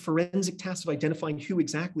there is this forensic task of identifying who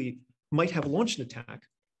exactly might have launched an attack.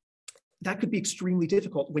 That could be extremely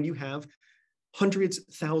difficult when you have hundreds,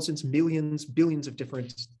 thousands, millions, billions of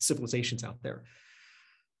different civilizations out there.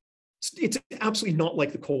 It's absolutely not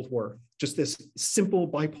like the Cold War, just this simple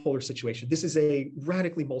bipolar situation. This is a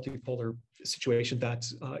radically multipolar situation that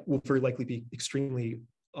will very likely be extremely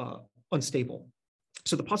unstable.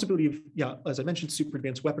 So the possibility of, as I mentioned, super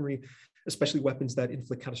advanced weaponry, especially weapons that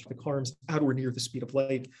inflict catastrophic harms at or near the speed of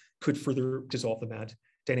light, could further dissolve the MAD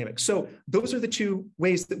dynamic. So those are the two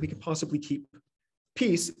ways that we could possibly keep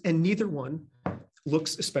peace, and neither one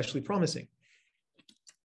looks especially promising.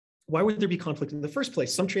 Why would there be conflict in the first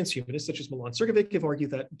place? Some transhumanists, such as Milan Sergevic, have argued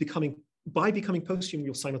that by becoming post-human,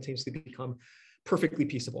 you'll simultaneously become perfectly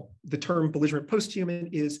peaceable. The term belligerent post-human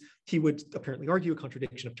is, he would apparently argue, a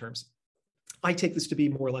contradiction of terms. I take this to be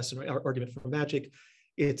more or less an argument from magic.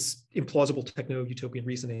 It's implausible techno-utopian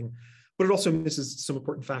reasoning, but it also misses some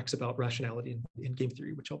important facts about rationality in game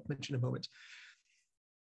theory, which I'll mention in a moment.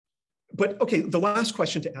 But okay, the last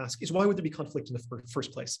question to ask is, why would there be conflict in the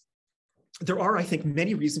first place? There are, I think,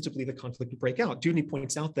 many reasons to believe that conflict would break out. Dewey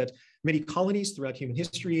points out that many colonies throughout human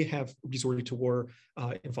history have resorted to war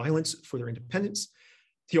and violence for their independence.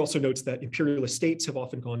 He also notes that imperialist states have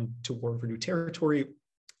often gone to war over new territory.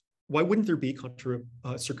 Why wouldn't there be, contra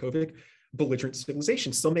Sergevic, belligerent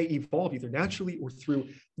civilizations? Some may evolve either naturally or through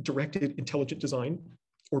directed intelligent design,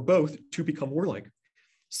 or both, to become warlike.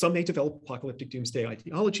 Some may develop apocalyptic doomsday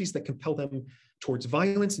ideologies that compel them towards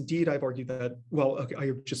violence. Indeed, I've argued that,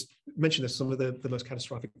 I just mentioned this, some of the most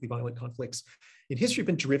catastrophically violent conflicts in history have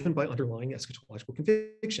been driven by underlying eschatological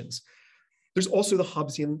convictions. There's also the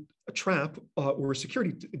Hobbesian trap or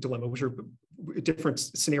security dilemma, which are different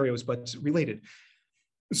scenarios, but related.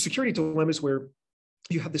 Security dilemmas where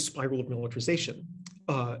you have this spiral of militarization.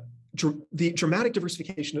 The dramatic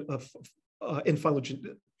diversification of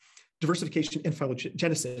diversification and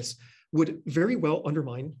phylogenesis would very well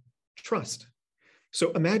undermine trust.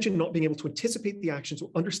 So imagine not being able to anticipate the actions or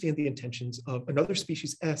understand the intentions of another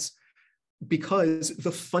species S, because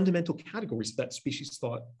the fundamental categories of that species'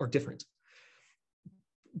 thought are different.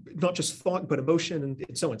 Not just thought, but emotion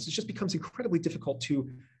and so on. So it just becomes incredibly difficult to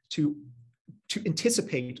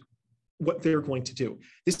anticipate what they're going to do.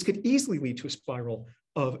 This could easily lead to a spiral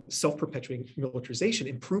of self-perpetuating militarization.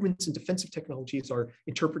 Improvements in defensive technologies are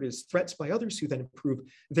interpreted as threats by others, who then improve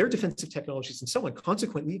their defensive technologies and so on.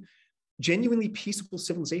 Consequently, genuinely peaceable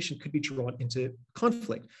civilization could be drawn into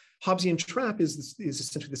conflict. Hobbesian trap is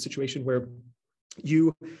essentially the situation where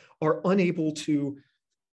you are unable to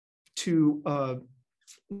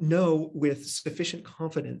know with sufficient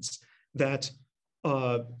confidence that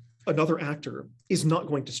another actor is not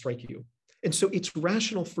going to strike you. And so it's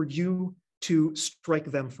rational for you to strike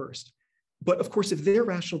them first. But of course, if they're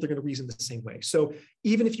rational, they're going to reason the same way. So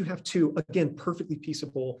even if you have two, again, perfectly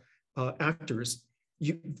peaceable actors,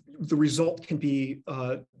 the result can be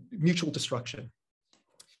mutual destruction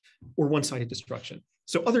or one-sided destruction.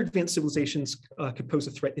 So other advanced civilizations could pose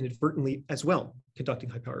a threat inadvertently as well, conducting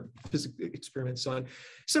high-powered physics experiments on.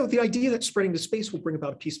 So the idea that spreading to space will bring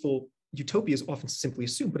about a peaceful utopia is often simply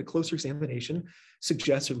assumed, but a closer examination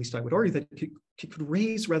suggests, or at least I would argue, that it could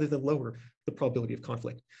raise rather than lower the probability of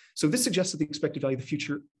conflict. So this suggests that the expected value of the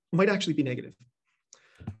future might actually be negative.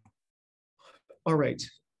 All right,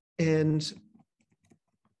 and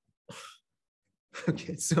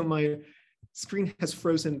okay, so my screen has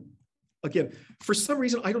frozen again. For some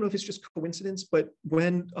reason, I don't know if it's just coincidence, but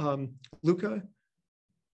when, Luca,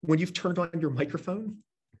 when you've turned on your microphone,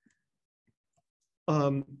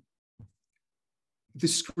 the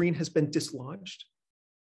screen has been dislodged.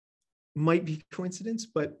 Might be coincidence,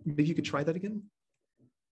 but maybe you could try that again.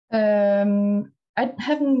 I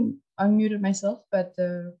haven't unmuted myself, but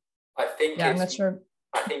I I'm not sure.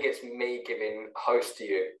 I think it's me giving host to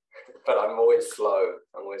you, but I'm always slow.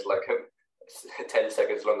 I'm always like 10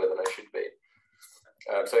 seconds longer than I should be.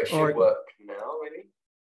 So it should work now, maybe?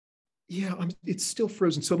 Yeah, it's still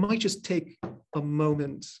frozen. So it might just take a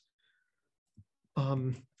moment.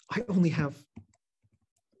 I only have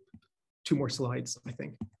 2 more slides, I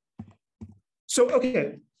think. So,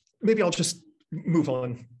 okay, maybe I'll just move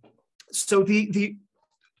on. So the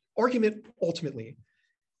argument ultimately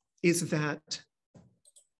is that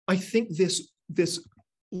I think the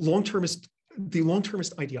long-termist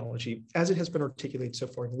ideology, as it has been articulated so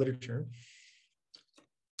far in the literature,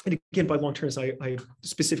 and again, by long-termist, I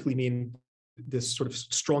specifically mean this sort of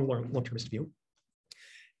strong long-termist view,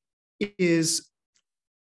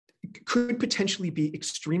 could potentially be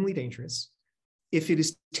extremely dangerous if it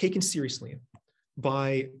is taken seriously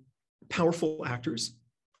by powerful actors.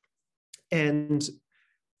 And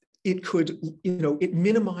it could, it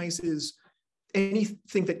minimizes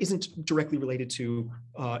anything that isn't directly related to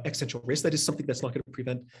existential risk. That is something that's not going to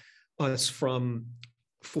prevent us from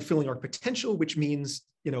fulfilling our potential, which means,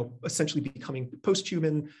 essentially becoming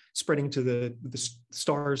post-human, spreading to the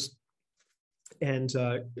stars, and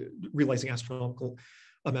realizing astronomical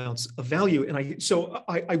amounts of value. And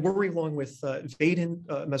I worry, along with Vaden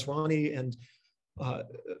Masrani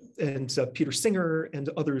and Peter Singer and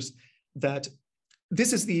others, that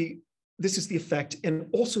this is the effect, and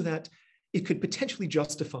also that it could potentially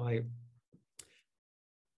justify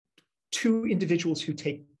to individuals who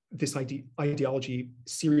take this ideology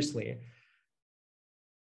seriously.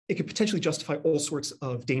 It could potentially justify all sorts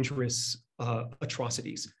of dangerous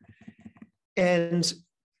atrocities. And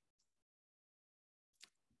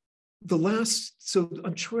so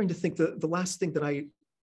I'm trying to think, the last thing that I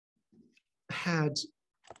had,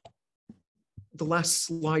 the last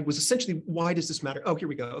slide was essentially, why does this matter? Oh, here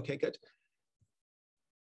we go. Okay, good.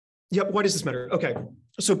 Yeah, why does this matter? Okay,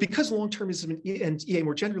 so because long-termism and EA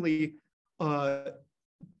more generally,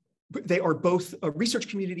 they are both a research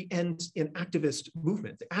community and an activist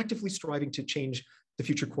movement, actively striving to change the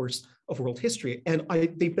future course of world history. And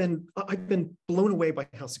I've been blown away by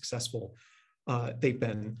how successful they've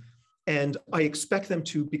been. And I expect them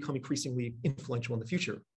to become increasingly influential in the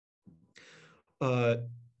future.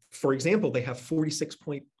 For example, they have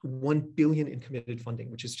 46.1 billion in committed funding,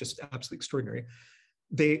 which is just absolutely extraordinary.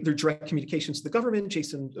 Their direct communications to the government,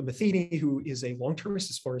 Jason Matheny, who is a long-termist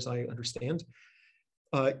as far as I understand.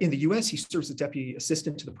 In the US, he serves as Deputy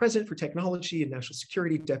Assistant to the President for Technology and National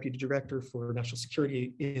Security, Deputy Director for National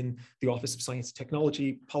Security in the Office of Science and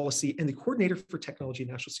Technology Policy, and the Coordinator for Technology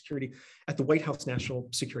and National Security at the White House National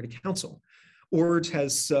Security Council. Ord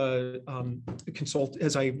has consulted,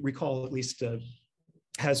 as I recall at least,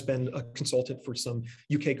 has been a consultant for some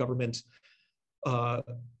UK government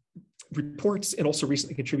reports, and also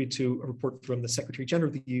recently contributed to a report from the Secretary General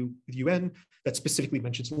of the UN that specifically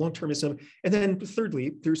mentions long-termism. And then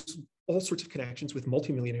thirdly, there's all sorts of connections with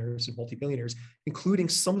multimillionaires and multi-billionaires, including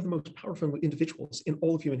some of the most powerful individuals in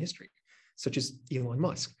all of human history, such as Elon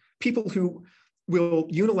Musk. People who will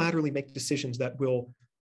unilaterally make decisions that will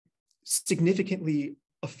significantly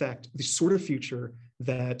affect the sort of future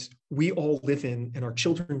that we all live in and our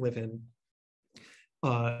children live in.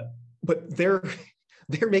 But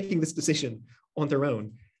they're making this decision on their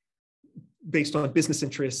own, based on business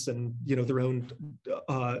interests and their own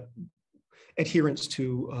adherence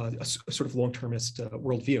to a sort of long-termist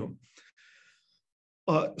worldview.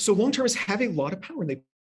 So long-termists have a lot of power, and they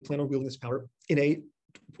plan on wielding this power in a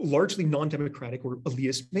largely non-democratic or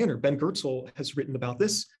elitist manner. Ben Goertzel has written about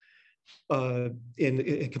this in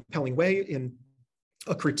a compelling way in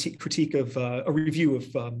a critique of a review of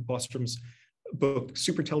Bostrom's book,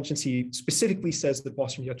 Superintelligence. He specifically says that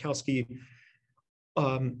Bostrom and Yudkowsky,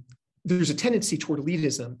 there's a tendency toward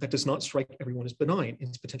elitism that does not strike everyone as benign in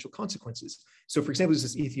its potential consequences. So, for example, there's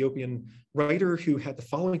this Ethiopian writer who had the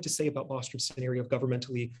following to say about Bostrom's scenario of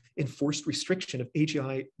governmentally enforced restriction of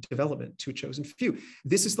AGI development to a chosen few.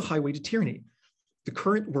 This is the highway to tyranny. The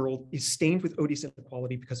current world is stained with odious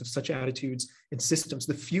inequality because of such attitudes and systems.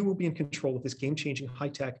 The few will be in control of this game-changing high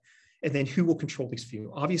tech, and then who will control these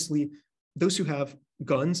few? Obviously, those who have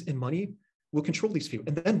guns and money will control these few.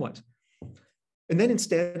 And then what? And then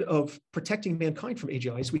instead of protecting mankind from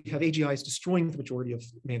AGIs, we have AGIs destroying the majority of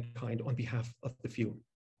mankind on behalf of the few.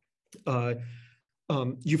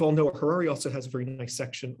 Yuval Noah Harari also has a very nice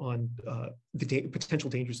section on the potential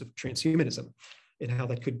dangers of transhumanism and how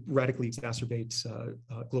that could radically exacerbate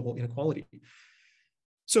global inequality.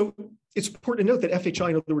 So it's important to note that FHI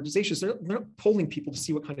and other organizations, they're not polling people to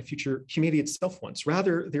see what kind of future humanity itself wants.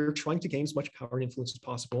 Rather, they're trying to gain as much power and influence as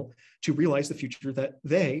possible to realize the future that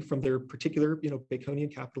they, from their particular,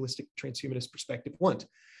 Baconian capitalistic transhumanist perspective, want.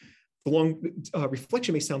 The long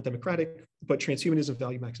reflection may sound democratic, but transhumanism,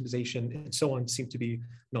 value maximization, and so on seem to be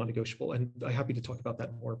non-negotiable. And I'm happy to talk about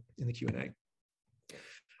that more in the Q&A.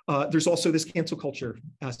 There's also this cancel culture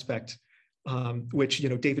aspect, which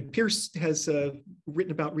David Pierce has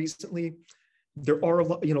written about recently. There are a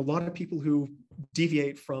lot of people who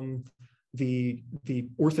deviate from the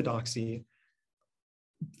orthodoxy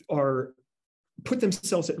put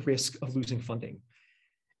themselves at risk of losing funding.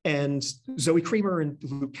 And Zoe Kramer and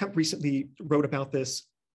Luke Kemp recently wrote about this.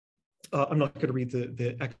 I'm not going to read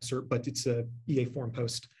the excerpt, but it's a EA forum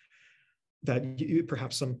post that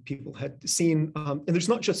perhaps some people had seen. And there's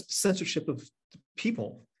not just censorship of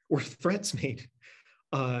people or threats made,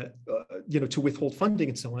 to withhold funding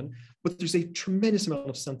and so on, but there's a tremendous amount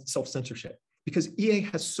of self-censorship because EA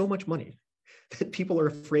has so much money that people are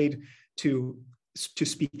afraid to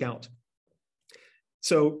speak out.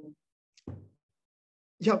 So,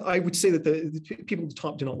 yeah, I would say that the people at the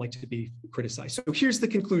top do not like to be criticized. So here's the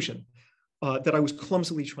conclusion that I was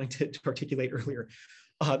clumsily trying to articulate earlier.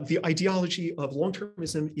 The ideology of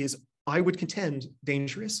long-termism is, I would contend,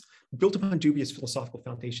 dangerous, built upon dubious philosophical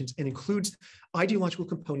foundations, and includes ideological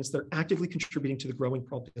components that are actively contributing to the growing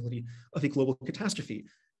probability of a global catastrophe,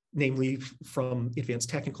 namely from advanced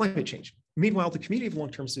tech and climate change. Meanwhile, the community of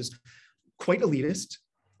long-termists is quite elitist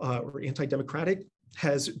or anti-democratic,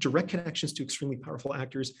 has direct connections to extremely powerful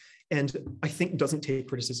actors, and I think doesn't take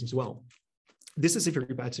criticisms well. This is a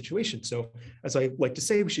very bad situation. So as I like to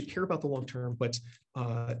say, we should care about the long term, but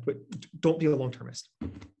don't be a long-termist.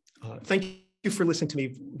 Thank you for listening to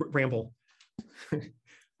me ramble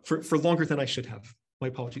for longer than I should have. My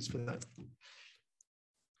apologies for that.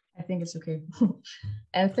 I think it's okay.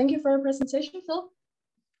 And thank you for your presentation, Phil.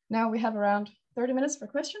 Now we have around 30 minutes for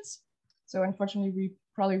questions. So unfortunately, we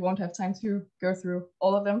probably won't have time to go through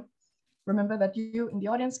all of them. Remember that you in the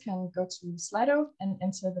audience can go to Slido and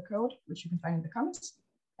enter the code, which you can find in the comments,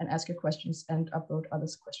 and ask your questions and upvote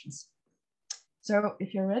others' questions. So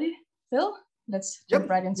if you're ready, Phil, let's jump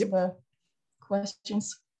right into the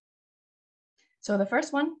questions. So the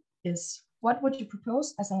first one is, what would you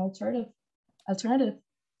propose as an alternative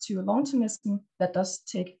to long-termism that does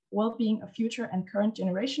take well-being of future and current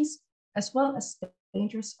generations, as well as the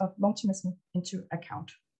dangers of long-termism into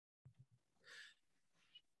account?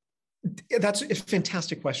 That's a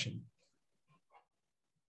fantastic question.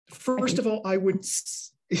 First of all, I would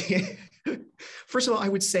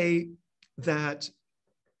say that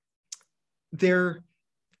there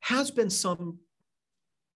has been some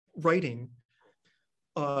writing,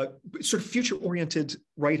 sort of future-oriented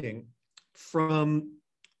writing from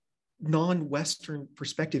non-Western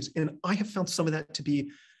perspectives, and I have found some of that to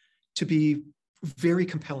be very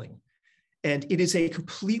compelling. And it is a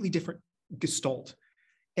completely different gestalt.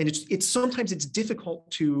 And it's sometimes it's difficult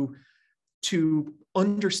to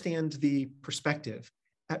understand the perspective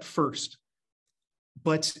at first,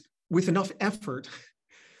 but with enough effort,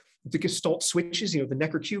 the gestalt switches. The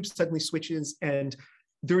Necker cube suddenly switches, and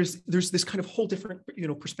there's this kind of whole different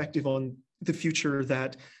perspective on the future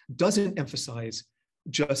that doesn't emphasize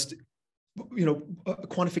just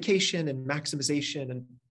quantification and maximization,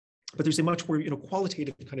 but there's a much more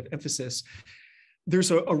qualitative kind of emphasis.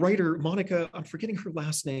 There's a writer, Monica, I'm forgetting her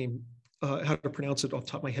last name, how to pronounce it off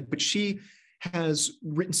the top of my head, but she has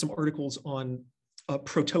written some articles on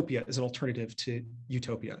protopia as an alternative to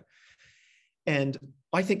utopia. And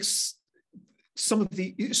I think some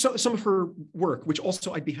of her work, which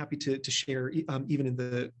also I'd be happy to share even in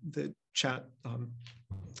the chat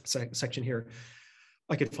section here,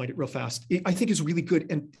 I could find it real fast, I think is really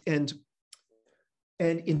good and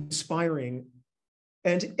inspiring.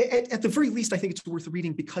 And at the very least, I think it's worth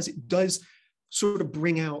reading because it does sort of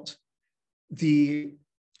bring out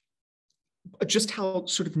just how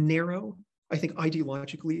sort of narrow, I think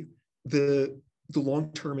ideologically, the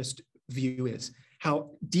long-termist view is, how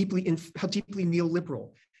deeply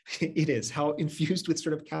neoliberal it is, how infused with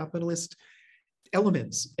sort of capitalist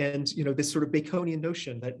elements, and this sort of Baconian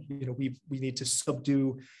notion that we need to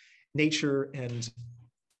subdue nature and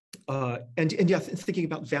yeah, thinking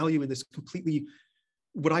about value in this completely,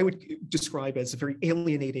 what I would describe as a very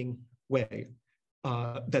alienating way,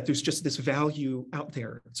 that there's just this value out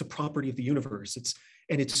there. It's a property of the universe.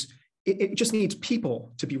 It just needs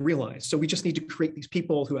people to be realized. So we just need to create these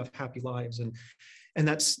people who have happy lives. And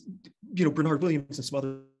that's, Bernard Williams and some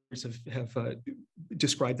others have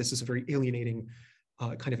described this as a very alienating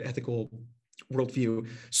kind of ethical worldview.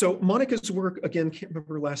 So Monica's work, again, can't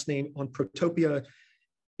remember her last name, on protopia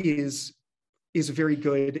is very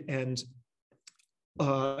good. And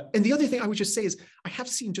the other thing I would just say is I have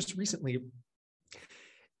seen just recently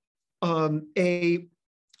a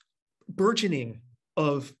burgeoning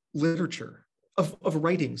of literature, of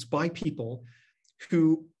writings by people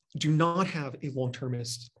who do not have a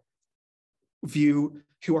long-termist view,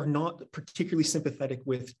 who are not particularly sympathetic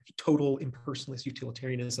with total impersonalist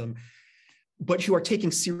utilitarianism, but who are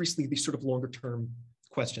taking seriously these sort of longer term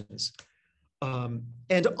questions.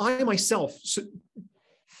 And I myself, so,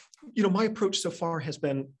 my approach so far has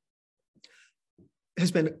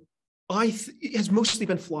mostly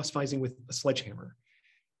been philosophizing with a sledgehammer,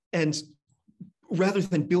 and rather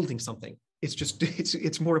than building something,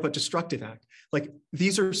 it's more of a destructive act. Like,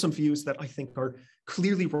 these are some views that I think are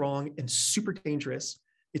clearly wrong and super dangerous.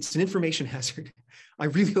 It's an information hazard. I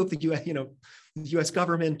really hope the U.S.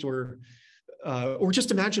 government or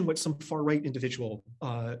just imagine what some far-right individual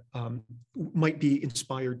might be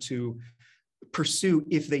inspired to pursue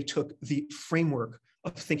if they took the framework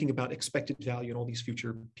of thinking about expected value and all these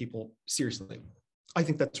future people seriously. I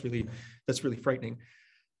think that's really frightening.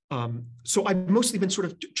 So I've mostly been sort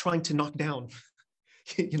of trying to knock down,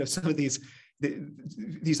 some of these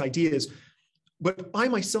ideas, but I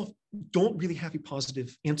myself don't really have a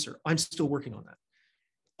positive answer. I'm still working on that.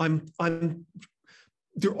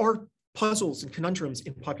 There are puzzles and conundrums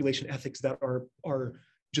in population ethics that are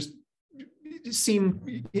just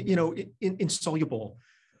seem, insoluble.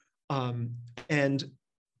 And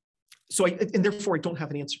so and therefore I don't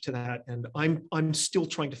have an answer to that. And I'm still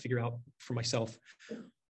trying to figure out for myself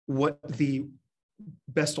what the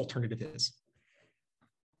best alternative is.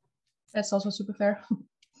 That's also super fair.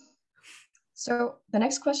 So the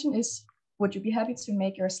next question is, would you be happy to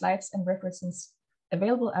make your slides and references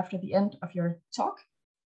available after the end of your talk?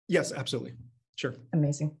 Yes, absolutely. Sure.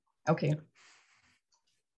 Amazing. Okay.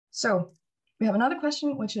 So we have another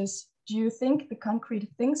question, which is, do you think the concrete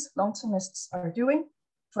things long-termists are doing,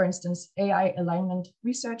 for instance, AI alignment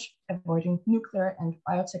research, avoiding nuclear and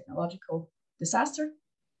biotechnological disaster,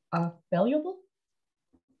 are valuable?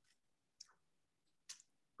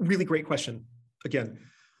 Really great question, again.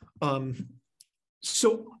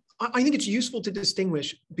 So I think it's useful to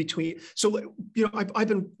distinguish between, I've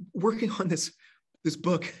been working on this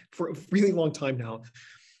book for a really long time now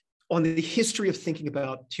on the history of thinking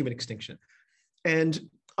about human extinction. And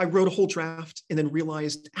I wrote a whole draft and then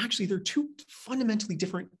realized, actually, they're two fundamentally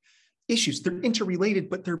different issues. They're interrelated,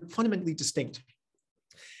 but they're fundamentally distinct.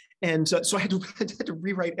 And so I had to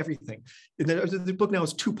rewrite everything. And then the book now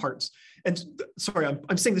is 2 parts. And sorry,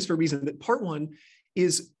 I'm saying this for a reason, that part 1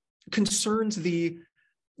 concerns the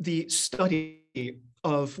study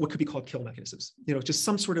of what could be called kill mechanisms. Just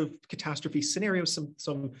some sort of catastrophe scenario, some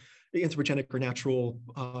anthropogenic or natural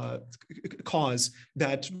cause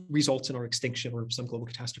that results in our extinction or some global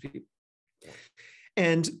catastrophe.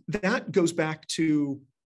 And that goes back to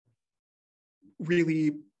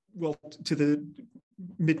really, to the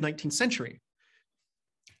mid-19th century.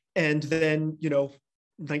 And then,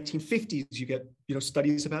 1950s, you get,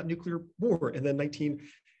 studies about nuclear war. And then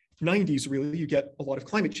 1990s, really, you get a lot of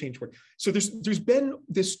climate change work. So there's been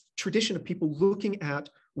this tradition of people looking at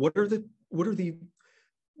what are the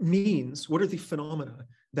means, what are the phenomena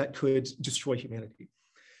that could destroy humanity.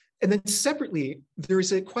 And then separately, there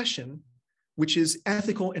is a question which is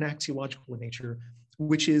ethical and axiological in nature,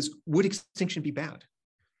 which is, would extinction be bad?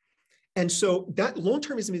 And so that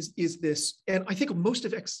long-termism is this, and I think most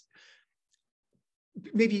of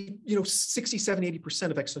maybe 67,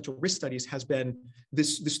 80% of existential risk studies has been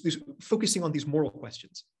this focusing on these moral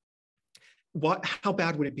questions. How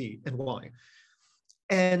bad would it be and why?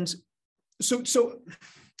 And here's the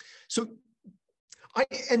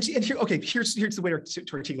way to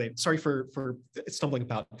articulate it. Sorry for stumbling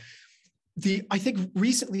about. I think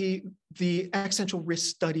recently the existential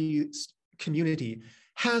risk studies community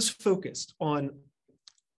has focused on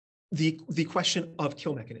the question of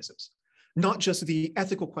kill mechanisms, not just the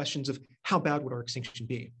ethical questions of how bad would our extinction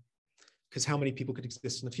be, because how many people could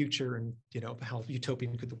exist in the future, and how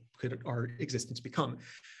utopian could our existence become.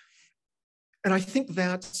 And I think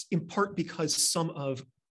that's in part because some of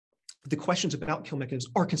the questions about kill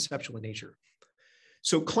mechanisms are conceptual in nature.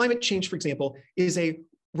 So climate change, for example, is a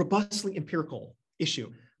robustly empirical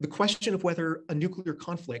issue. The question of whether a nuclear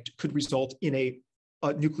conflict could result in a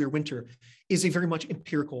nuclear winter is a very much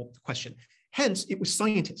empirical question. Hence, it was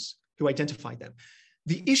scientists who identified them.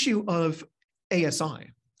 The issue of ASI,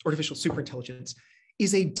 artificial superintelligence,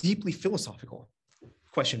 is a deeply philosophical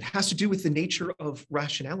question. It has to do with the nature of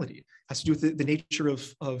rationality, it has to do with the nature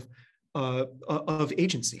of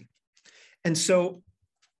agency. And so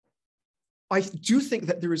I do think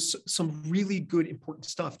that there is some really good, important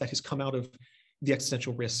stuff that has come out of the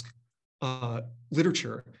existential risk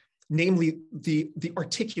literature, namely the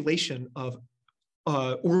articulation of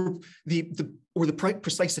or the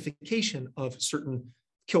precisification of certain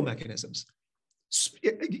kill mechanisms.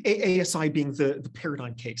 ASI being the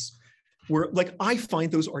paradigm case, where like I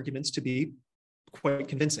find those arguments to be quite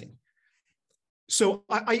convincing. So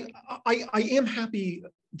I am happy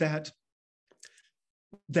that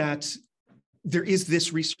there is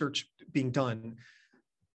this research being done.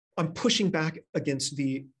 I'm pushing back against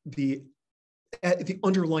the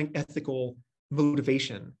underlying ethical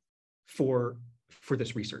motivation for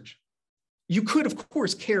this research. You could, of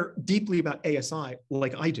course, care deeply about ASI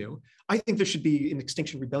like I do. I think there should be an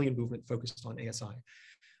Extinction Rebellion movement focused on ASI.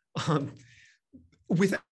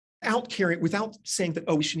 Without saying that,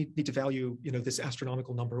 oh, we should need to value, this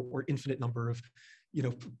astronomical number or infinite number of,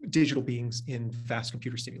 digital beings in vast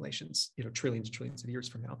computer simulations, trillions and trillions of years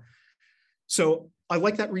from now. So I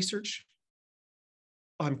like that research.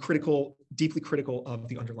 I'm deeply critical of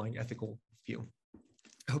the underlying ethical view.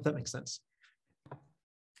 I hope that makes sense.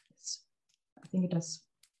 I think it does.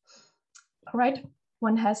 All right,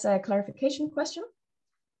 one has a clarification question.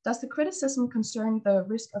 Does the criticism concern the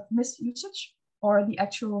risk of misusage or the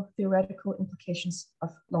actual theoretical implications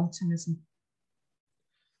of longtermism?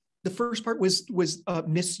 The first part was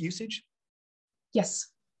misusage? Yes.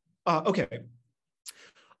 Okay.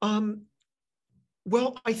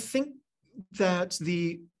 Well, I think that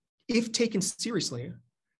if taken seriously,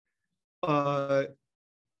 then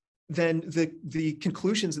the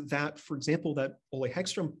conclusions that, for example, that Ole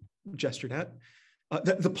Hegström gestured at,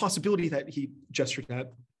 the possibility that he gestured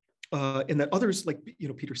at, and that others like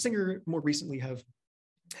Peter Singer more recently have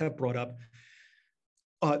brought up,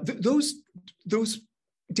 those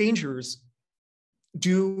dangers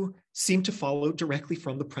do seem to follow directly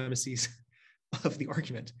from the premises of the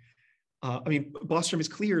argument. I mean, Bostrom is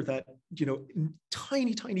clear that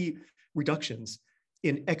tiny reductions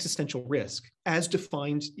in existential risk, as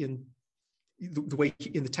defined in the way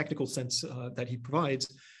in the technical sense that he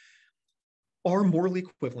provides, are morally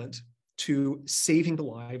equivalent to saving the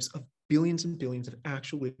lives of billions and billions of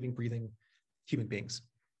actual living, breathing human beings.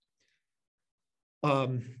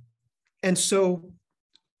 And so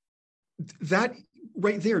that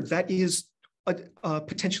right there, that is a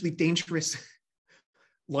potentially dangerous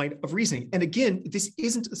line of reasoning. And again, this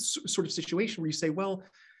isn't a sort of situation where you say, well,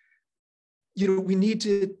 we need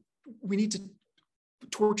to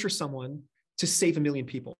torture someone to save 1 million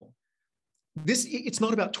people. It's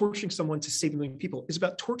not about torturing someone to save 1 million people. It's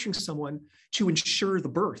about torturing someone to ensure the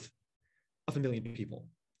birth of 1 million people.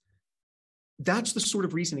 That's the sort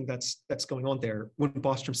of reasoning that's going on there when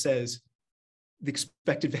Bostrom says the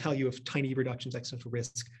expected value of tiny reductions in existential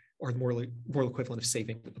risk are the moral equivalent of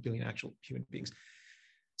saving 1 billion actual human beings.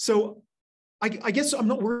 So I guess I'm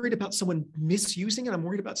not worried about someone misusing it. I'm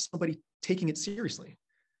worried about somebody taking it seriously.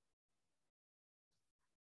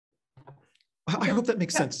 I hope that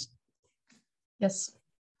makes sense. Yes.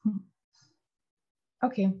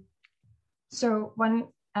 Okay. So one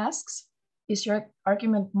asks, is your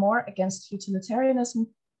argument more against utilitarianism,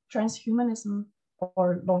 transhumanism,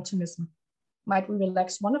 or longtermism? Might we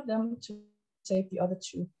relax one of them to save the other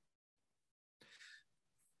two?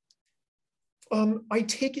 I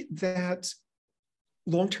take it that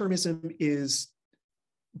long-termism is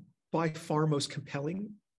by far most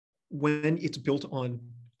compelling when it's built on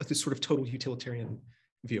this sort of total utilitarian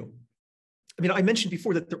view. I mean, I mentioned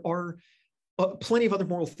before that there are plenty of other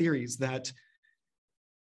moral theories that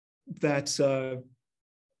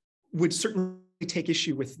would certainly take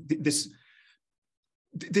issue with this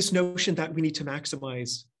notion that we need to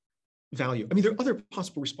maximize value. I mean, there are other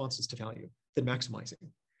possible responses to value than maximizing.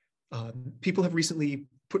 People have recently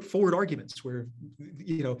put forward arguments where,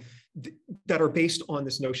 that are based on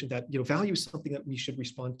this notion that, value is something that we should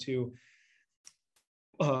respond to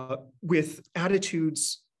with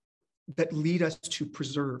attitudes that lead us to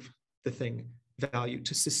preserve the thing value,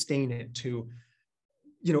 to sustain it, to,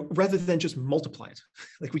 rather than just multiply it.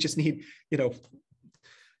 Like we just need, one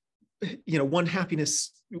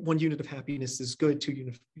unit of happiness is good,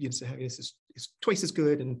 2 units of happiness is twice as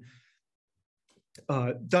good. And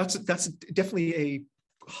that's definitely a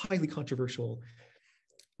highly controversial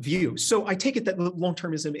view. So I take it that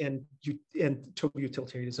long-termism and total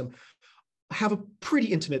utilitarianism have a pretty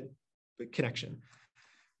intimate connection.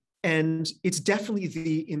 And it's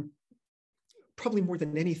definitely probably more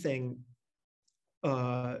than anything,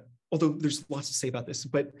 although there's lots to say about this,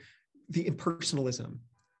 but the impersonalism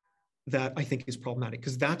that I think is problematic,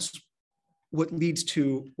 because that's what leads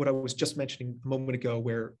to what I was just mentioning a moment ago,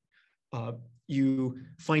 where you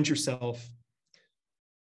find yourself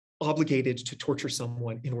obligated to torture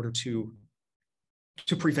someone in order to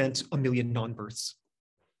prevent a million non-births.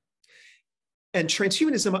 And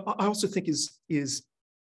transhumanism, I also think, is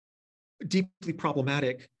deeply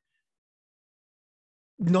problematic,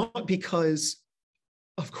 not because,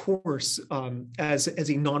 of course, as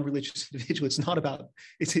a non-religious individual, it's not about,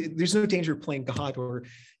 there's no danger of playing God or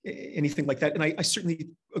anything like that. And I certainly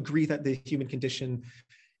agree that the human condition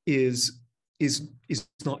is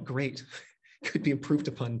not great, could be improved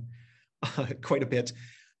upon quite a bit.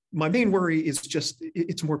 My main worry is just,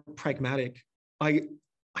 it's more pragmatic. I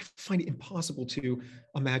find it impossible to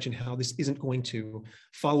imagine how this isn't going to,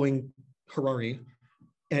 following Harari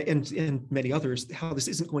and many others, how this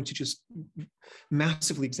isn't going to just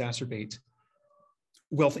massively exacerbate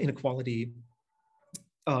wealth inequality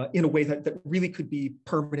in a way that really could be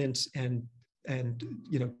permanent and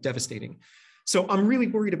devastating. So I'm really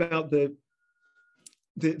worried about the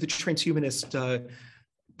transhumanist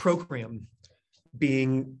program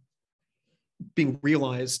being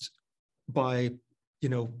realized by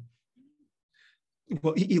Elon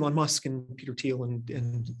Musk and Peter Thiel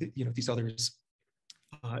and these others.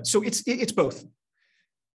 So it's both.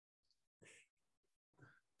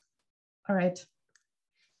 All right.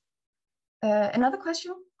 Another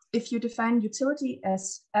question: if you define utility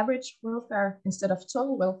as average welfare instead of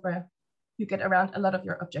total welfare, you get around a lot of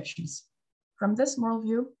your objections. From this moral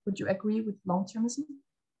view, would you agree with long-termism?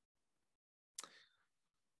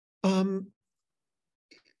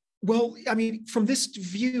 Well, I mean, from this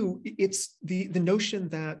view, it's the notion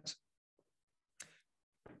that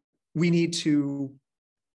we need to,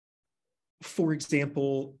 for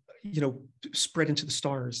example, spread into the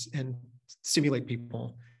stars and simulate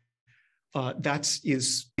people. That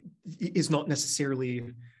is not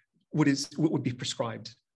necessarily what would be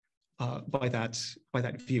prescribed by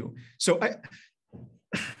that view. So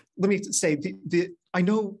let me say, I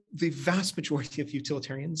know the vast majority of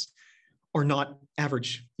utilitarians are not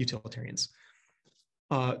average utilitarians,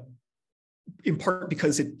 in part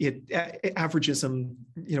because averagism,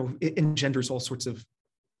 it engenders all sorts of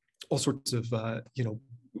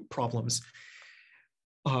problems,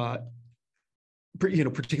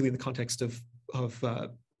 particularly in the context of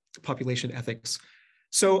population ethics.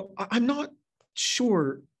 So I'm not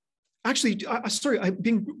sure. Actually, sorry, I'm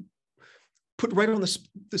being put right on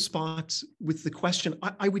the spot with the question.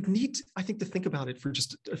 I would need, I think, to think about it for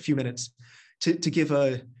just a few minutes to give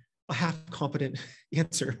a half-competent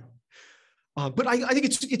answer. But I think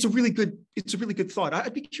it's a really good thought.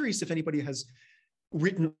 I'd be curious if anybody has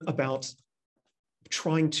written about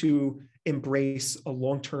trying to embrace a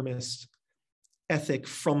long-termist ethic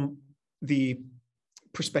from the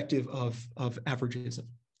perspective of averagism.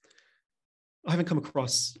 I haven't come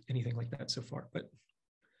across anything like that so far, but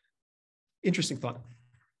interesting thought.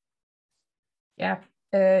 Yeah,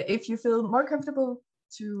 if you feel more comfortable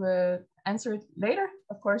to answer it later,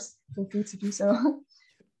 of course, feel free to do so.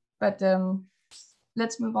 But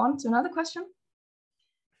let's move on to another question.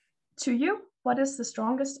 To you, what is the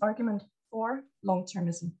strongest argument for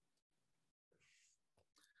long-termism?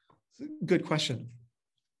 Good question.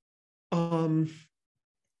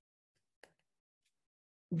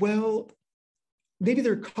 Well, maybe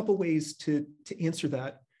there are a couple ways to answer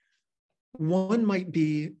that. One might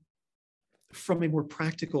be from a more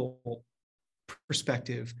practical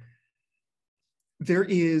perspective. There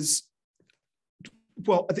is,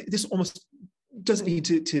 well, this almost doesn't need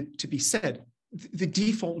to be said. The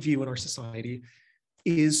default view in our society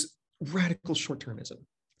is radical short-termism.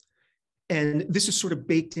 And this is sort of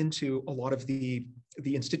baked into a lot of the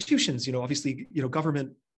institutions, obviously,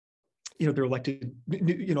 government, they're elected,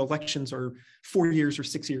 elections are 4 years or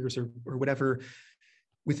 6 years or whatever.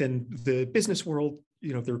 Within the business world,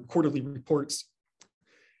 there are quarterly reports.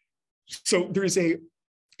 So there is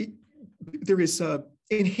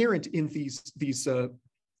inherent in these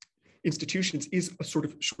institutions is a sort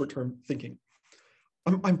of short-term thinking.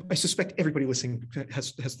 I suspect everybody listening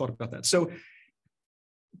has thought about that. So,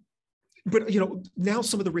 but now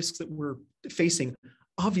some of the risks that we're facing,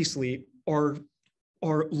 obviously, are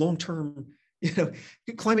long-term.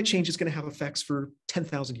 Climate change is going to have effects for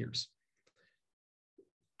 10,000 years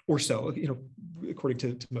or so. According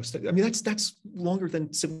to most. I mean, that's longer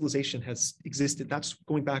than civilization has existed. That's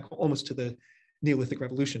going back almost to the Neolithic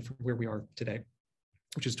Revolution from where we are today,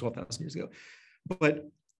 which is 12,000 years ago. But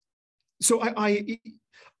so I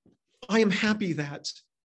am happy that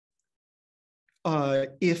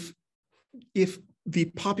if the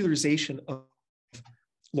popularization of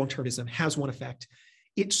long-termism has one effect,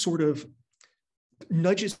 it sort of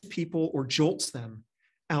nudges people or jolts them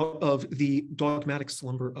out of the dogmatic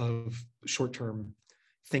slumber of short-term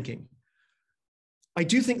thinking. I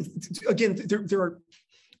do think, again,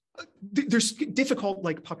 there's difficult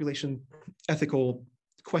like population ethical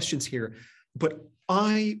questions here, but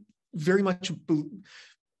I very much,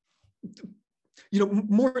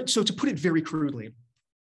 more so to put it very crudely,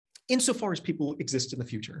 insofar as people exist in the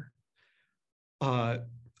future,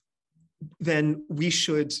 then we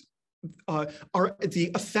should,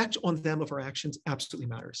 the effect on them of our actions absolutely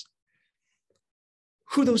matters.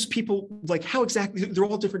 Who those people, like how exactly, they're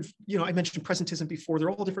all different, I mentioned presentism before,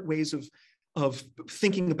 they're all different ways of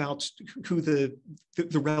thinking about who the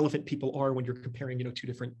relevant people are when you're comparing, two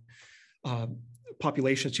different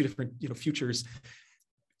populations, two different, futures.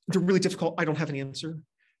 They're really difficult. I don't have an answer.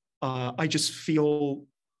 I just feel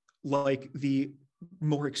like the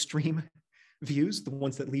more extreme views, the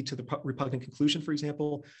ones that lead to the repugnant conclusion, for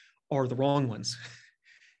example, are the wrong ones.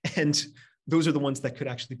 And those are the ones that could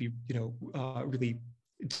actually be, really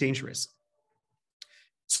dangerous.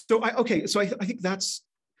 So I think that's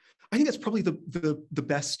probably the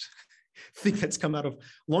best thing that's come out of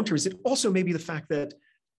long term. Is it also maybe the fact that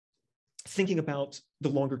thinking about the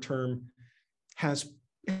longer term has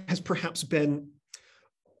perhaps been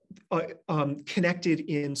connected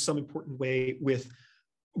in some important way with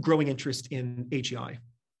growing interest in AGI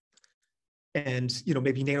and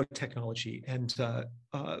maybe nanotechnology and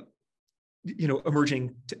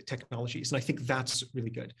emerging technologies. And I think that's really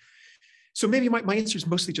good. So maybe my answer is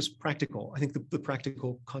mostly just practical. I think the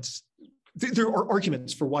practical there are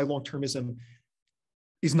arguments for why long-termism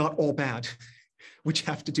is not all bad, which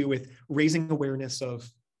have to do with raising awareness of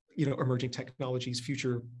emerging technologies,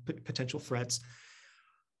 future potential threats,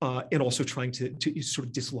 and also trying to sort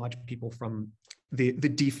of dislodge people from the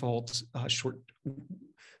default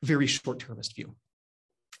very short-termist view.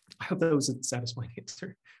 I hope that was a satisfying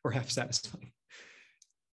answer, or half satisfying.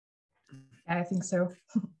 I think so.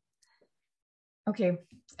 Okay.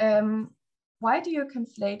 Why do you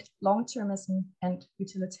conflate long-termism and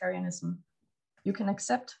utilitarianism? You can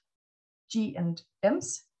accept G and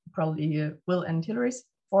M's, probably Will and Hillary's,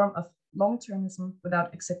 form of long-termism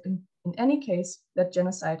without accepting, in any case, that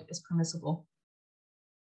genocide is permissible.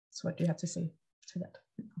 So what do you have to say to that?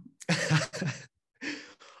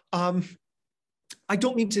 I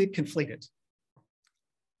don't mean to conflate it.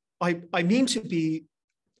 I mean to be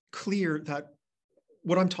clear that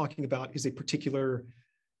what I'm talking about is a particular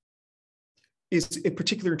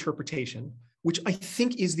interpretation, which I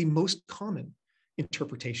think is the most common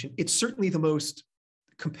interpretation. It's certainly the most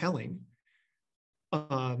compelling.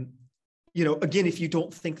 Again, if you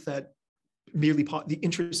don't think that the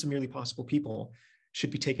interests of merely possible people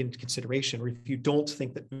should be taken into consideration, or if you don't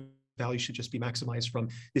think that value should just be maximized from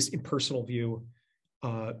this impersonal view,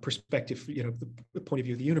 perspective, the point of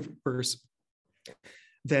view of the universe,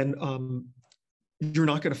 then you're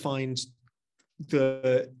not going to find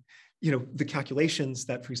the calculations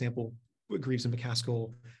that, for example, Greaves and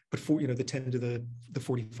McCaskill put for, the 10 to the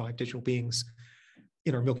 45 digital beings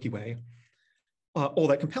in our Milky Way, all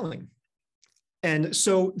that compelling. And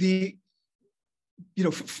so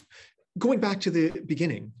going back to the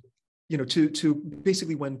beginning, to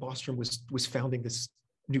basically when Bostrom was founding this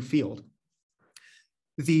new field,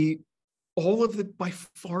 all of the, by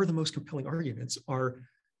far the most compelling arguments are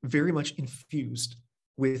very much infused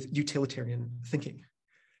with utilitarian thinking.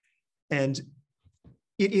 And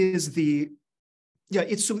it is it's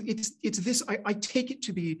this, I take it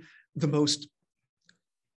to be the most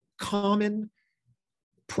common,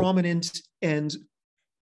 prominent, and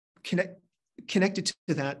connected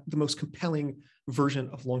to that, the most compelling version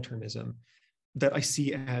of long-termism that I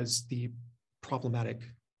see as the problematic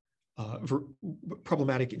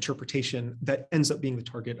interpretation that ends up being the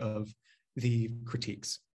target of the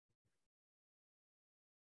critiques.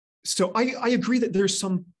 So I agree that there's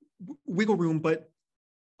some wiggle room, but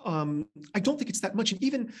I don't think it's that much. And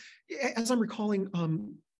even as I'm recalling,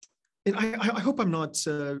 and I hope I'm not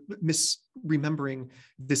misremembering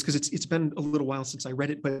this, because it's been a little while since I read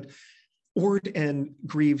it, but Ord and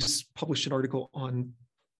Greaves published an article on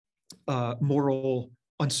moral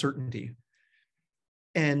uncertainty.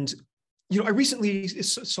 And I recently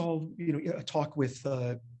saw a talk with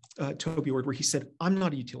Toby Ord where he said, "I'm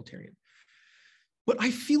not a utilitarian." But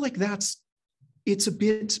I feel like it's a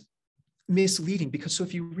bit misleading, because so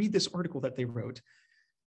if you read this article that they wrote,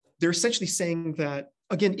 they're essentially saying that,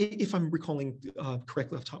 again, if I'm recalling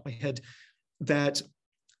correctly off the top of my head, that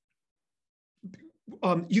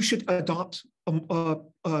you should adopt a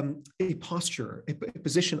posture, a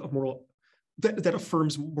position of moral that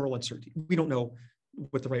affirms moral uncertainty. We don't know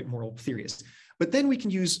what the right moral theory is, but then we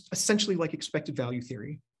can use essentially like expected value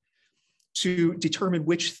theory to determine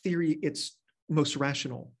which theory it's most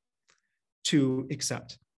rational to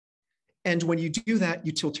accept. And when you do that,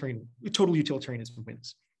 total utilitarianism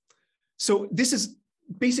wins. So this is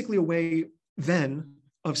basically a way then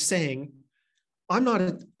of saying, I'm not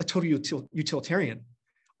a total utilitarian.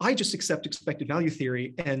 I just accept expected value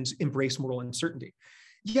theory and embrace moral uncertainty.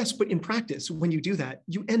 Yes, but in practice, when you do that,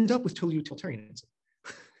 you end up with total utilitarianism.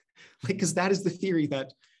 Because that is the theory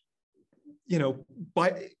that,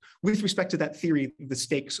 with respect to that theory, the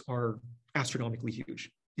stakes are astronomically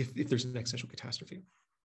huge if there's an existential catastrophe.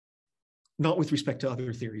 Not with respect to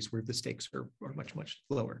other theories where the stakes are much, much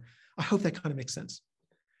lower. I hope that kind of makes sense.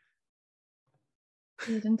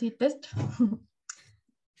 It indeed did.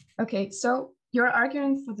 Okay, so you're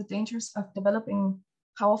arguing for the dangers of developing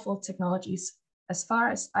powerful technologies. As far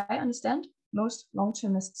as I understand, most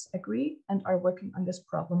long-termists agree and are working on this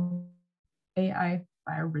problem, AI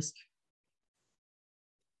biorisk.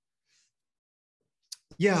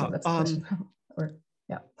 Yeah. So that's a question.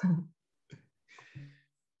 Yeah.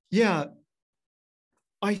 Yeah.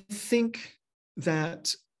 I think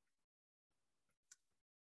that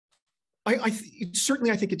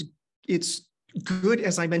certainly I think it's good,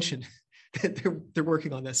 as I mentioned, that they're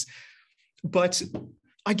working on this. But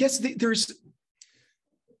I guess there's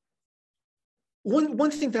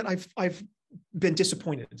one thing that I've been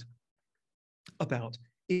disappointed about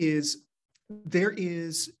is there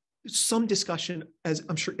is some discussion, as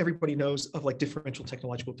I'm sure everybody knows, of like differential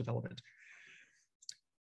technological development,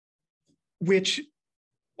 which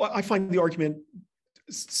I find the argument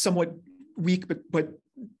somewhat weak, but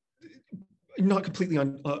not completely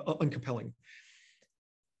uncompelling.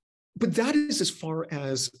 But that is as far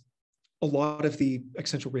as a lot of the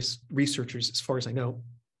existential risk researchers, as far as I know,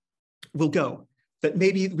 will go. That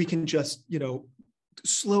maybe we can just,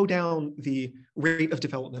 slow down the rate of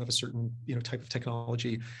development of a certain, type of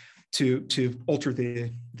technology to alter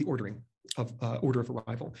the ordering of order of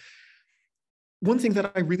arrival. One thing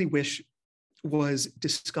that I really wish was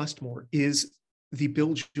discussed more is the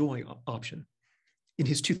Bill Joy option in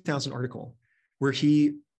his 2000 article, where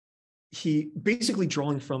he basically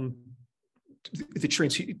drawing from the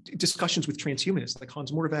discussions with transhumanists like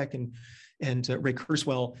Hans Moravec and Ray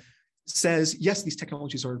Kurzweil, says, yes, these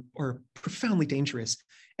technologies are profoundly dangerous.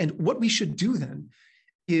 And what we should do then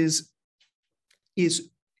is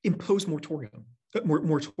impose moratoria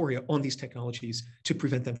on these technologies to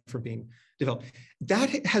prevent them from being developed.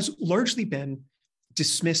 That has largely been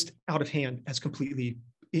dismissed out of hand as completely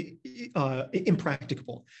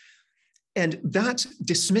impracticable. And that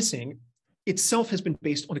dismissing itself has been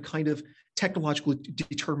based on a kind of technological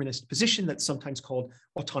determinist position that's sometimes called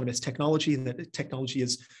autonomous technology, and that technology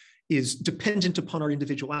is dependent upon our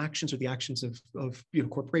individual actions or the actions of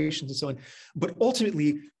corporations and so on. But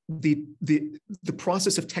ultimately, the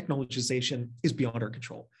process of technologization is beyond our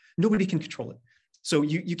control. Nobody can control it. So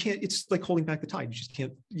you can't, it's like holding back the tide. You just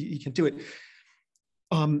can't, you can't do it.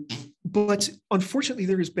 But unfortunately,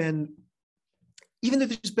 there has been, even though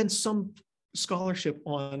there's been some scholarship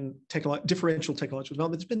on differential technological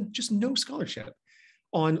development, there's been just no scholarship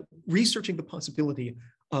on researching the possibility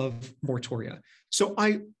of moratoria. So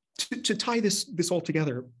to tie this all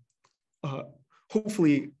together,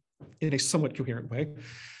 hopefully in a somewhat coherent way,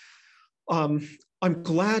 I'm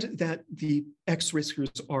glad that the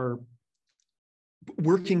ex-riskers are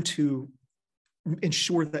working to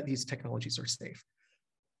ensure that these technologies are safe.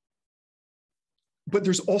 But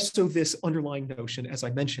there's also this underlying notion, as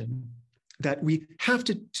I mentioned, that we have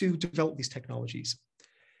to develop these technologies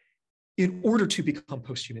in order to become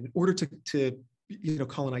post-human, in order to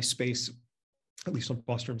colonize space, at least on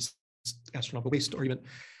Bostrom's astronomical waste argument,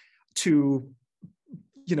 to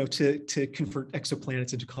convert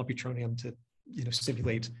exoplanets into computronium to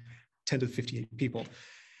simulate 10 to the 58 people.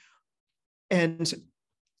 And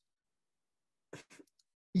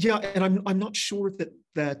yeah, and I'm not sure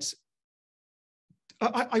that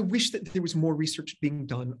I wish that there was more research being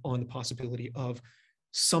done on the possibility of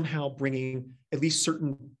somehow bringing at least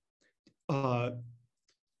certain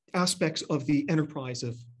aspects of the enterprise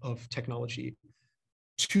of technology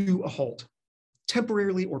to a halt,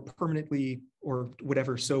 temporarily or permanently or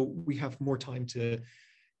whatever, so we have more time to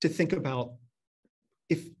think about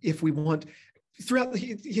if we want. Throughout the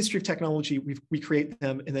history of technology, we create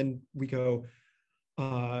them and then we go,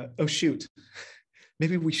 oh shoot,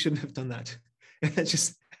 maybe we shouldn't have done that. And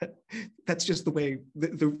that's just the way,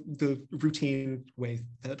 the routine way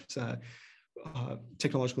that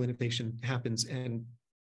technological innovation happens. And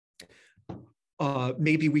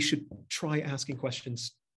maybe we should try asking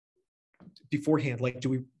questions beforehand, like, do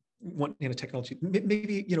we want nanotechnology?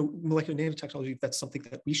 Maybe, molecular nanotechnology, that's something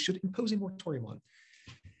that we should impose a moratorium on.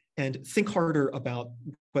 and think harder about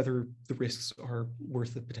whether the risks are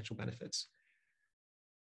worth the potential benefits.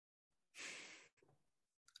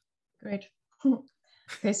 Great.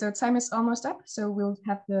 Okay, so time is almost up. So we'll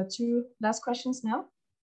have the two last questions now.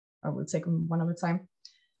 Or we'll take them one at a time.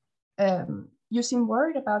 You seem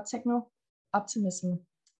worried about techno-optimism,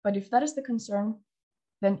 but if that is the concern,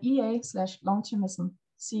 then EA/long-termism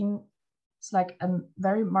seems like a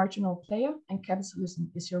very marginal player, and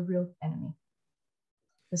capitalism is your real enemy.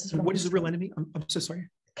 This is what is the real enemy? I'm so sorry.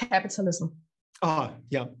 Capitalism.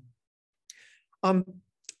 Yeah.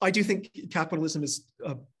 I do think capitalism is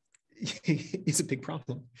is a big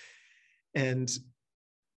problem, and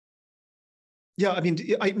yeah, I mean,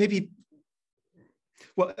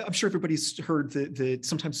 well, I'm sure everybody's heard that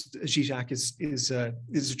sometimes Zizek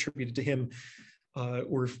is attributed to him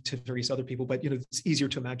or to various other people, but it's easier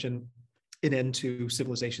to imagine an end to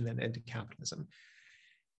civilization than an end to capitalism,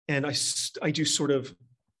 and I do sort of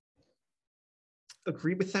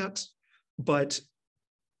agree with that, but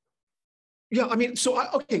yeah, I mean, so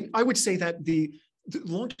I would say that the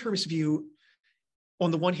long-termist view,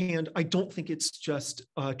 on the one hand, I don't think it's just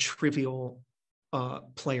a trivial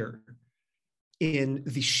player in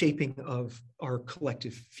the shaping of our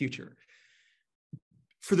collective future.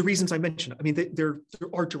 For the reasons I mentioned, I mean, there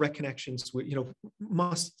are direct connections with,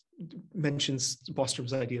 Musk mentions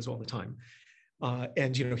Bostrom's ideas all the time.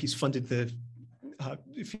 And, he's funded the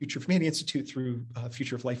Future of Humanity Institute through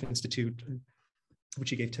Future of Life Institute, which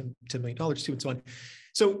he gave $10 million to, and so on.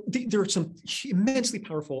 So there are some immensely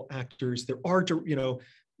powerful actors. There are,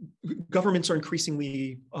 governments are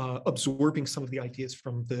increasingly absorbing some of the ideas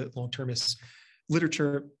from the long-termist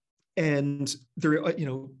literature, and there,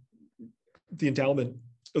 the endowment,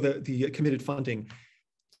 or the committed funding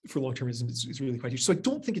for long-termism is really quite huge. So I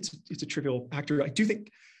don't think it's a trivial actor. I do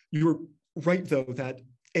think you're right, though, that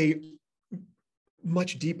a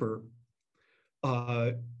much deeper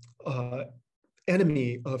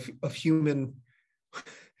enemy of human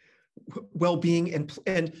well-being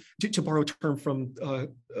and to borrow a term from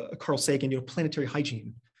Carl Sagan, planetary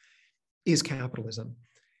hygiene is capitalism.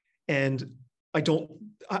 And I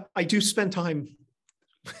do spend time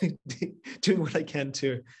doing what I can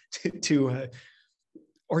to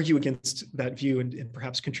argue against that view and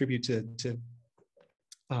perhaps contribute to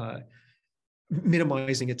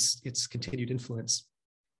minimizing its continued influence.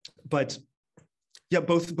 But yeah,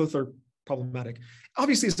 both are problematic.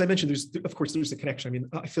 Obviously, as I mentioned, there's a connection. I mean,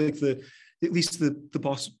 I feel like at least the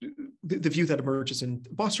view that emerges in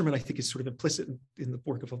Bostrom, and I think is sort of implicit in the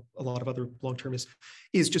work of a lot of other long-termists,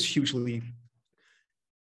 is just hugely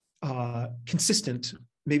consistent,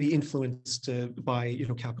 maybe influenced by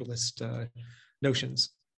capitalist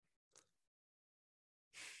notions.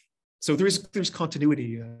 So there's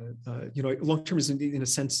continuity. Long-termism in a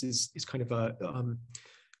sense is kind of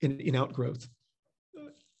an outgrowth.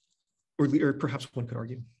 Or perhaps one could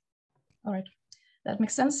argue. All right, that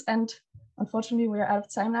makes sense. And unfortunately, we're out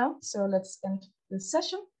of time now. So let's end this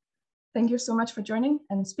session. Thank you so much for joining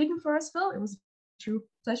and speaking for us, Phil. It was a true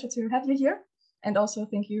pleasure to have you here. And also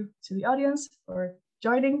thank you to the audience for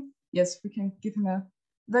joining. Yes, we can give him a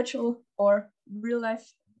virtual or real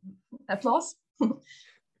life applause.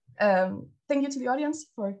 Thank you to the audience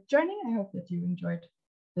for joining. I hope that you enjoyed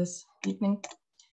this evening.